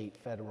 local, state,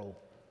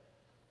 federal,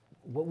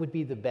 what would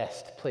be the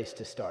best place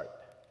to start?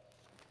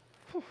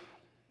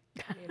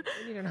 I mean,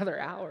 we need another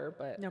hour,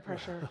 but No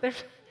pressure.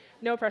 There's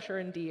no pressure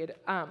indeed.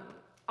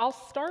 I'll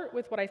start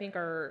with what I think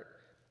are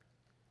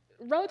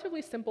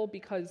relatively simple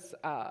because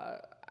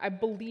I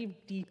believe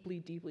deeply,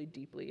 deeply,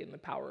 deeply in the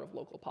power of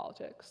local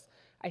politics.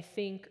 I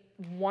think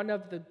one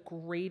of the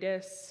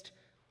greatest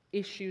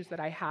issues that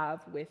I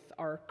have with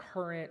our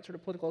current sort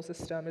of political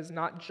system is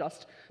not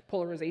just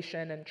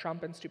polarization and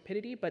Trump and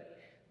stupidity, but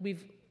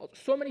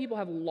so many people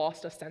have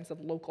lost a sense of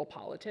local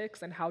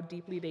politics and how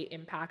deeply they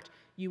impact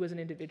you as an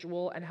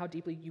individual and how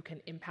deeply you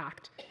can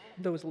impact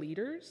those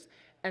leaders.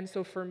 And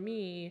so for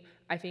me,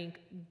 I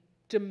think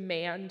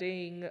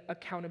demanding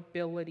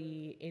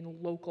accountability in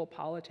local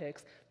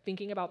politics,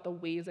 thinking about the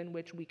ways in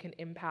which we can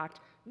impact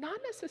not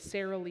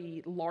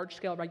necessarily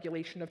large-scale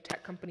regulation of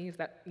tech companies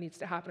that needs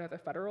to happen at the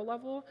federal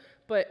level,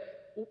 but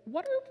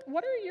what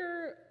are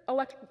your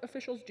elected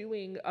officials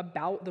doing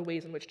about the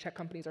ways in which tech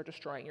companies are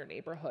destroying your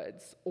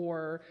neighborhoods?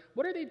 Or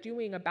what are they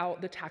doing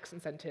about the tax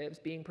incentives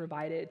being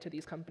provided to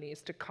these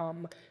companies to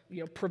come,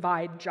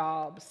 provide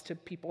jobs to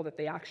people that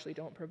they actually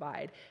don't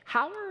provide?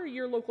 How are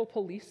your local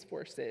police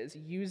forces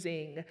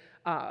using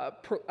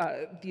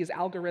these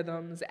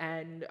algorithms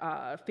and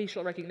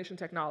facial recognition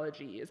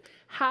technologies?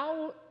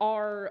 How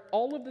are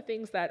all of the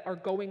things that are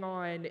going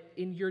on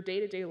in your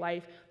day-to-day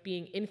life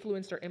being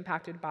influenced or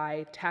impacted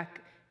by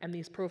tech and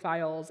these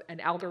profiles and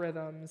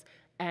algorithms?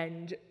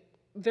 And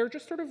they're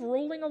just sort of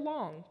rolling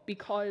along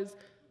because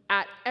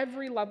at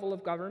every level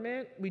of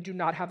government, we do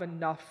not have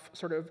enough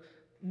sort of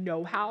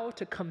know-how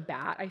to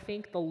combat, I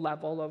think, the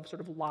level of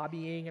sort of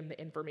lobbying and the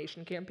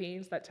information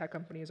campaigns that tech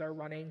companies are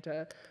running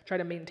to try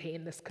to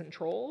maintain this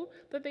control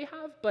that they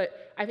have.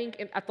 But I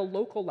think at the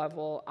local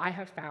level, I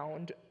have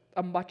found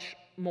a much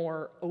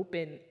more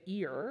open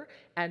ear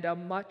and a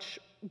much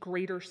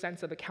greater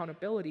sense of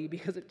accountability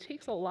because it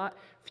takes a lot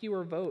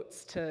fewer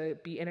votes to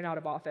be in and out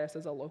of office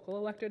as a local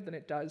elected than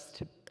it does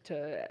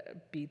to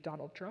be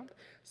Donald Trump.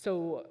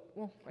 So,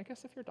 well, I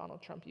guess if you're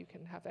Donald Trump, you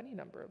can have any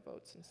number of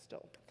votes and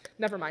still,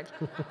 never mind.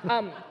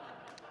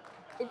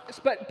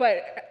 but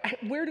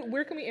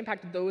where can we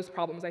impact those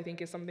problems, I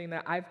think, is something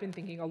that I've been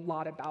thinking a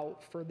lot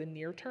about for the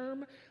near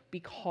term,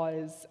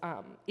 because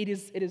it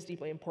is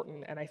deeply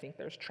important, and I think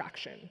there's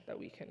traction that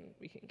we can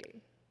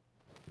gain.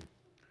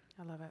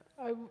 I love it.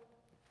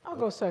 I'll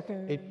go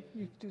second, and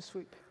you do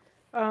sweep.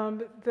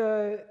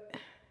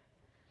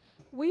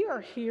 We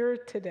are here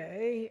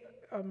today,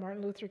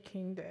 Martin Luther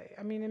King Day.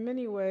 I mean, in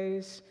many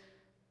ways,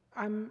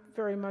 I'm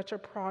very much a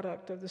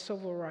product of the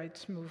civil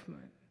rights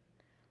movement.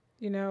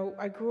 You know,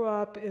 I grew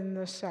up in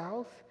the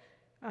South.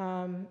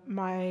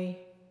 My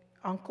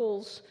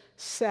uncles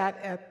sat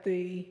at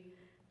the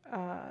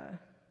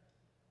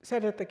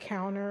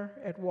counter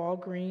at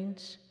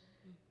Walgreens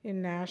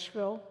in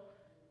Nashville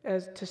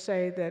as to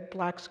say that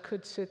blacks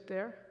could sit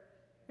there.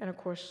 And of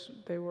course,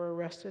 they were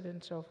arrested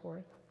and so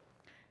forth.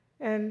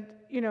 And,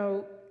 you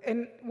know,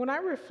 and when I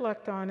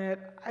reflect on it,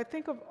 I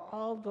think of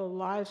all the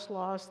lives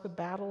lost, the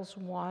battles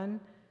won,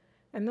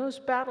 and those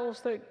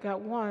battles that got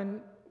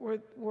won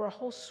were a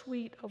whole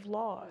suite of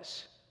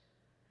laws.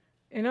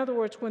 In other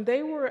words, when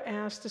they were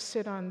asked to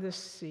sit on this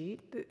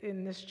seat,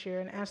 in this chair,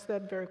 and asked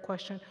that very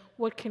question,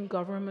 what can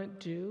government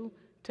do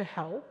to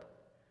help?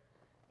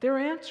 Their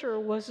answer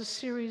was a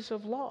series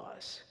of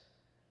laws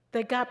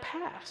that got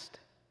passed.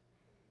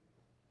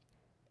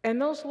 And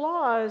those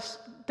laws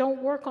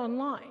don't work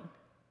online.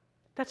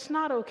 That's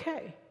not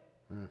okay.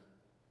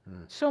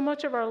 So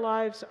much of our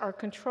lives are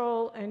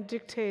controlled and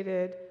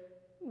dictated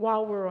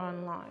while we're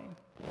online.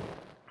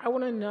 I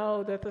want to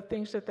know that the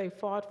things that they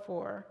fought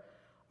for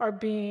are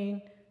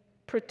being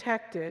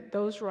protected.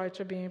 Those rights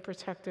are being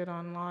protected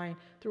online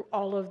through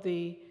all of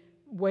the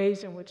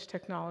ways in which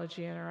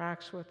technology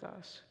interacts with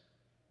us.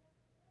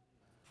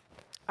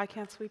 I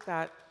can't sweep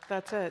that.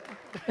 That's it.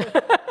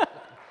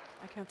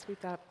 I can't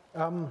sweep that.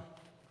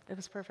 It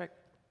was perfect.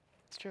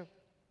 It's true.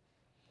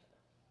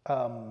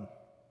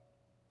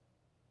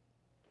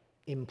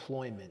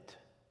 Employment.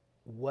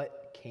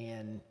 What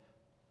can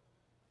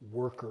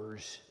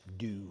workers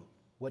do?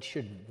 What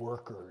should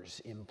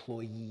workers,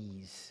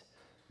 employees,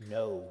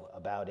 know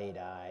about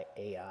AI,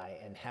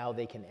 and how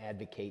they can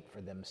advocate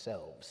for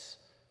themselves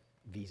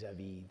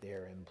vis-a-vis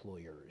their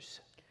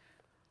employers?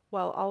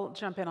 Well, I'll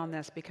jump in on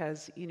this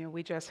because, you know,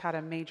 we just had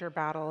a major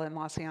battle in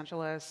Los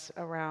Angeles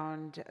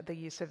around the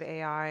use of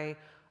AI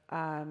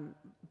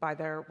by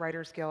the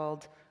Writers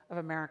Guild of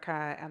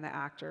America and the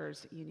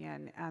Actors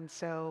Union.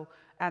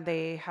 And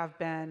they have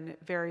been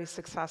very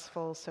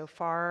successful so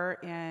far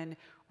in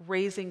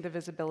raising the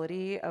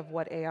visibility of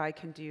what AI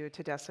can do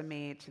to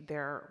decimate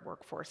their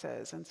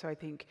workforces. And so I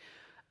think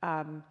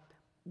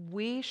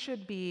we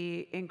should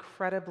be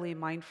incredibly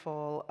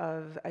mindful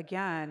of,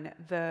 again,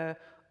 the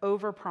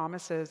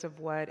over-promises of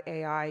what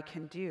AI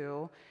can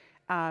do,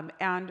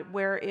 and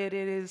where it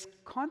is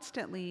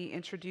constantly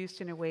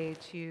introduced in a way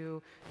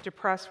to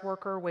depress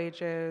worker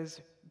wages,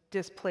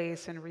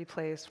 displace and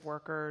replace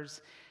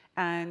workers,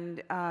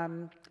 and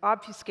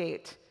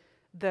obfuscate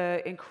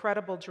the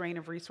incredible drain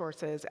of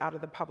resources out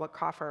of the public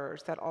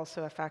coffers that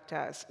also affect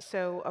us.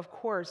 So, of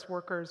course,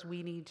 workers,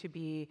 we need to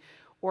be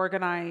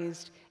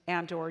organized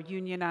and/or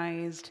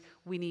unionized.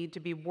 We need to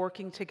be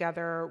working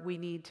together. We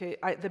need to,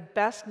 the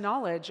best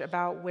knowledge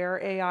about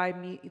where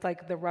AI,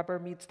 like the rubber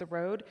meets the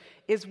road,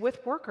 is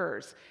with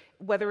workers,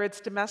 whether it's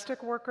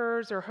domestic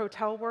workers or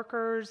hotel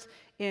workers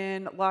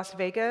in Las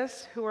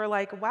Vegas who are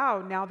like,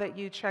 wow, now that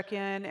you check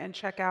in and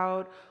check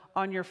out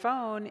on your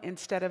phone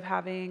instead of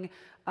having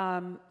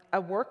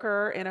a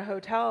worker in a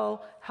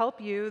hotel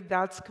help you,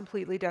 that's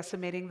completely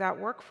decimating that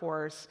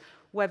workforce.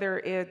 Whether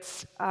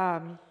it's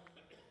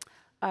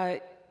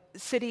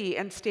city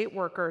and state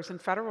workers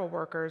and federal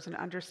workers, and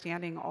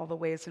understanding all the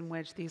ways in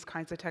which these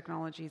kinds of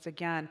technologies,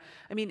 again,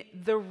 I mean,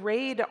 the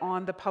raid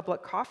on the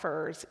public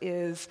coffers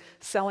is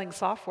selling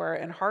software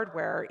and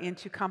hardware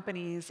into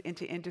companies,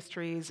 into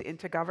industries,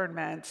 into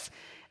governments,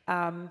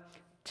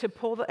 to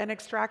pull and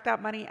extract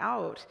that money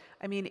out.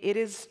 I mean, it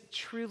is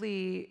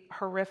truly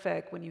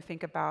horrific when you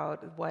think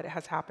about what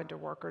has happened to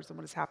workers and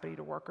what is happening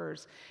to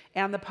workers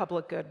and the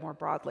public good more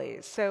broadly.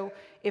 So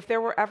if there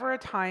were ever a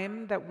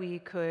time that we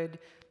could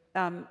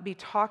be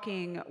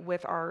talking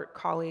with our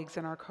colleagues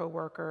and our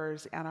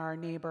coworkers and our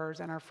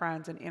neighbors and our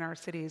friends and in our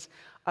cities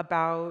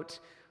about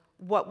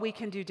what we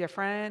can do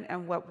different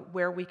and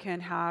where we can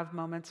have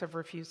moments of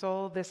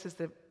refusal, this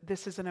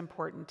is an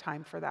important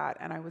time for that.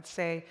 And I would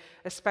say,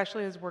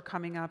 especially as we're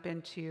coming up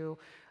into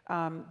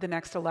the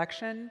next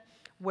election,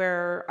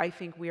 where I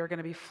think we are going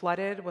to be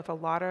flooded with a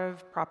lot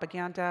of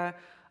propaganda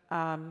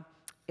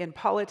in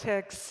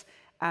politics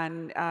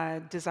and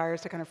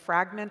desires to kind of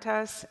fragment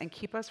us and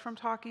keep us from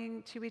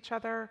talking to each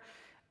other.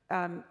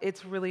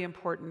 It's really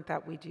important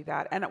that we do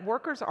that. And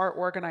workers are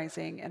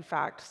organizing, in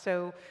fact.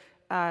 So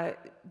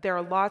there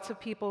are lots of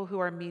people who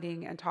are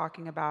meeting and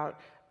talking about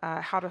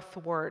how to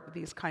thwart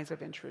these kinds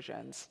of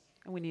intrusions,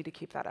 and we need to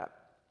keep that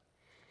up.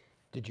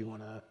 Did you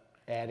want to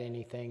add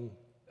anything?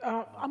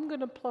 I'm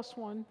going to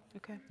 +1.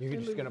 Okay. You're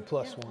just going to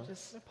 +1.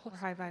 Just we're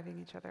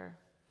high-fiving each other.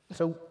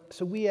 So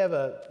we have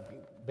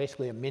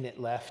basically a minute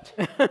left,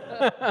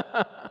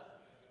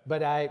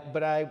 but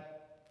I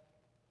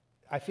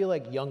I feel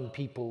like young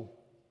people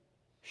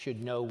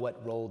should know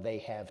what role they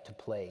have to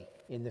play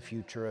in the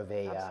future of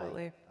AI.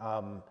 Absolutely.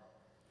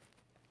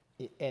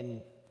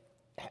 And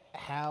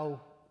how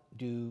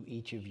do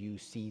each of you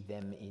see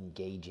them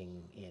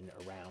engaging in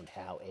around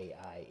how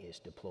AI is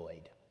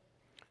deployed?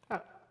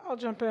 I'll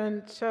jump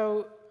in.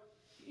 So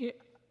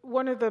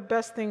one of the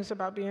best things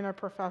about being a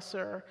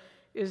professor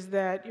is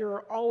that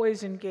you're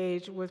always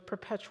engaged with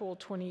perpetual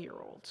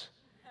 20-year-olds.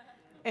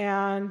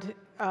 And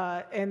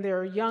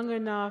they're young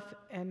enough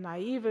and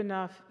naive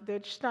enough, they're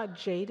just not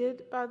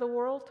jaded by the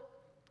world.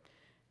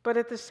 But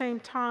at the same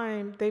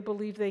time, they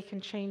believe they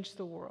can change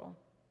the world.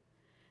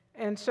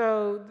 And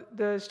so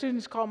the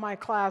students call my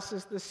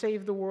classes the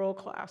Save the World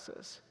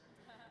classes.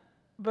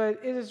 But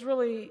it's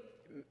really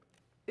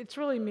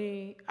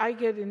me. I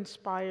get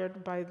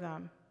inspired by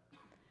them.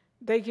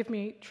 They give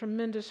me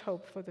tremendous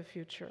hope for the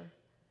future.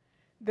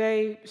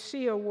 They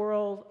see a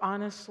world,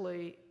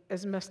 honestly,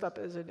 as messed up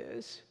as it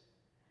is,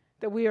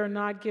 that we are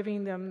not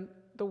giving them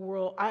the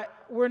world.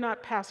 We're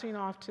not passing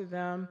off to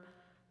them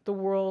the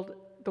world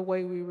the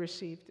way we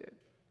received it.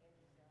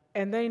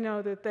 And they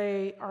know that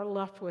they are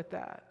left with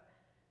that.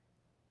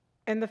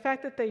 And the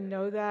fact that they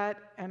know that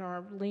and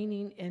are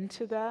leaning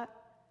into that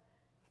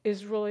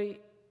is really,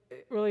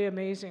 really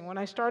amazing. When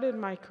I started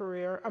my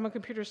career, I'm a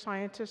computer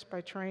scientist by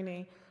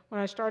training.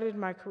 When I started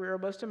my career,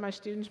 most of my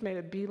students made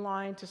a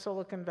beeline to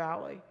Silicon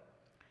Valley.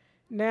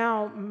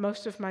 Now,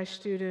 most of my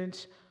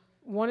students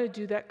want to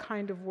do that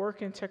kind of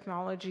work in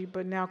technology,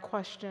 but now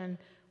question,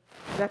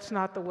 that's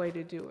not the way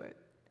to do it.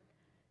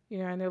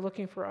 And they're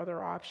looking for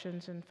other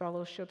options and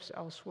fellowships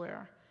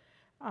elsewhere.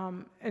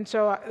 And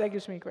so that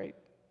gives me great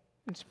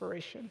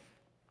inspiration.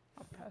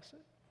 I'll pass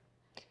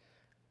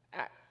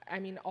it. I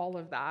mean, all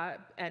of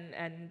that,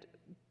 and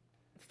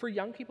for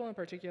young people in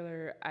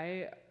particular,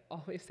 I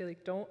always say,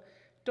 like, don't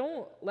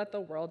let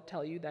the world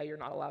tell you that you're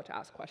not allowed to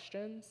ask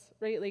questions,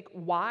 right? Like,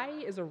 why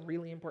is a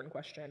really important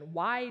question.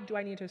 Why do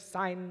I need to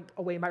sign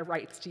away my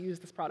rights to use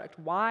this product?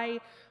 Why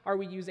are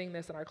we using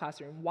this in our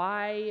classroom?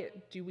 Why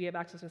do we have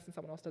access to this and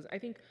someone else doesn't? I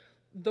think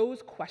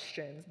those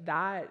questions,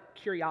 that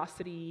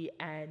curiosity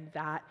and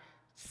that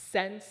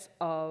sense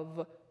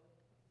of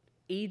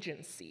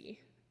agency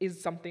is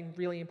something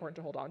really important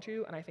to hold on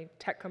to, and I think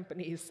tech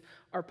companies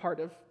are part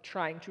of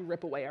trying to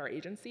rip away our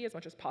agency as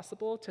much as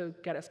possible to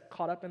get us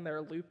caught up in their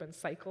loop and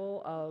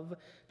cycle of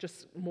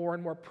just more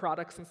and more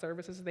products and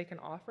services they can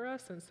offer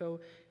us. And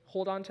so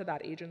hold on to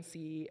that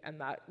agency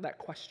and that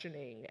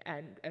questioning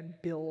and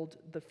build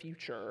the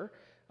future.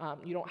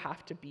 You don't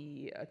have to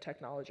be a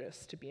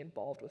technologist to be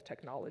involved with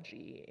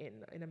technology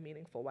in a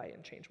meaningful way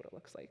and change what it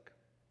looks like.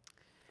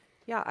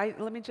 Yeah,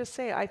 let me just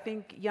say, I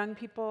think young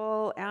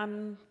people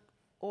and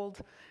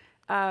old,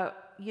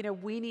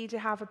 we need to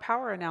have a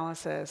power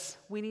analysis.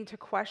 We need to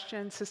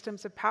question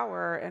systems of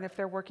power and if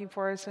they're working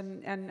for us,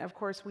 and of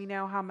course we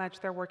know how much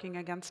they're working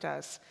against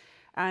us.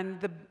 And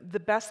the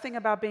best thing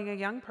about being a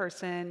young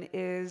person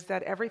is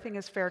that everything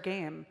is fair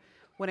game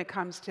when it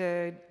comes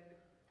to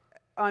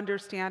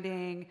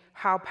understanding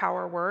how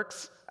power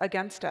works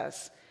against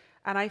us.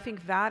 And I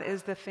think that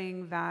is the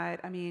thing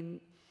that,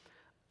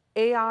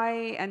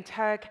 AI and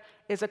tech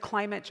is a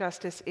climate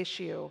justice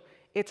issue.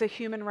 It's a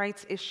human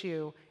rights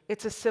issue.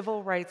 It's a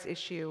civil rights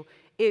issue.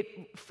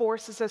 It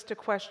forces us to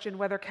question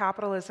whether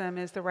capitalism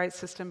is the right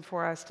system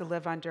for us to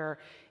live under.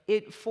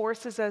 It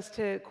forces us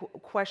to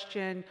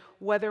question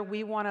whether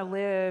we want to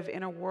live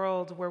in a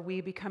world where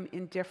we become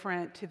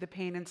indifferent to the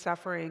pain and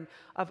suffering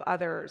of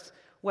others,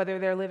 whether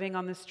they're living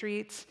on the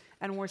streets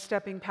and we're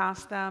stepping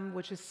past them,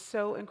 which is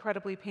so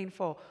incredibly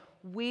painful.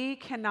 We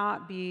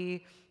cannot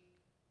be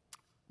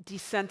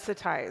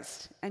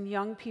desensitized, and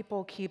young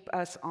people keep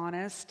us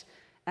honest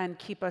and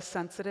keep us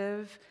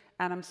sensitive,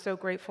 and I'm so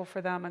grateful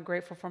for them. I'm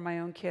grateful for my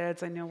own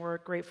kids. I know we're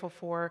grateful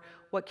for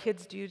what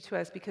kids do to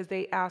us because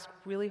they ask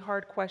really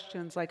hard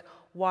questions like,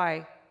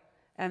 why?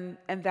 And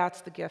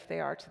that's the gift they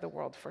are to the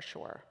world for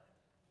sure.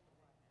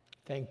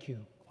 Thank you,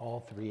 all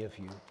three of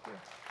you.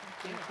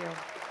 Thank you.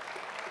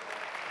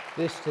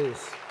 This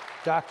is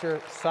Dr.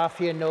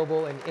 Safiya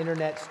Noble, an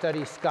Internet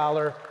Studies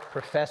scholar,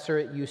 professor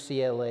at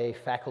UCLA,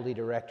 faculty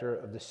director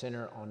of the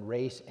Center on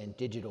Race and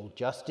Digital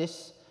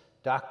Justice.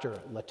 Dr.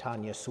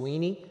 Latanya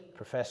Sweeney,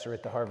 professor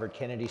at the Harvard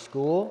Kennedy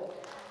School,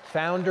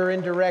 founder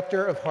and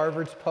director of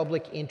Harvard's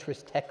Public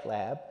Interest Tech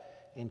Lab,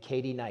 and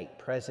Katy Knight,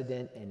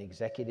 president and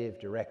executive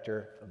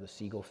director of the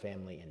Siegel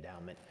Family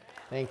Endowment.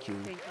 Thank you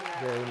very much.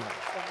 Thank you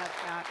so much,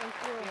 Matt.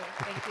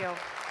 Thank you.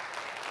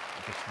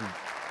 Thank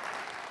you.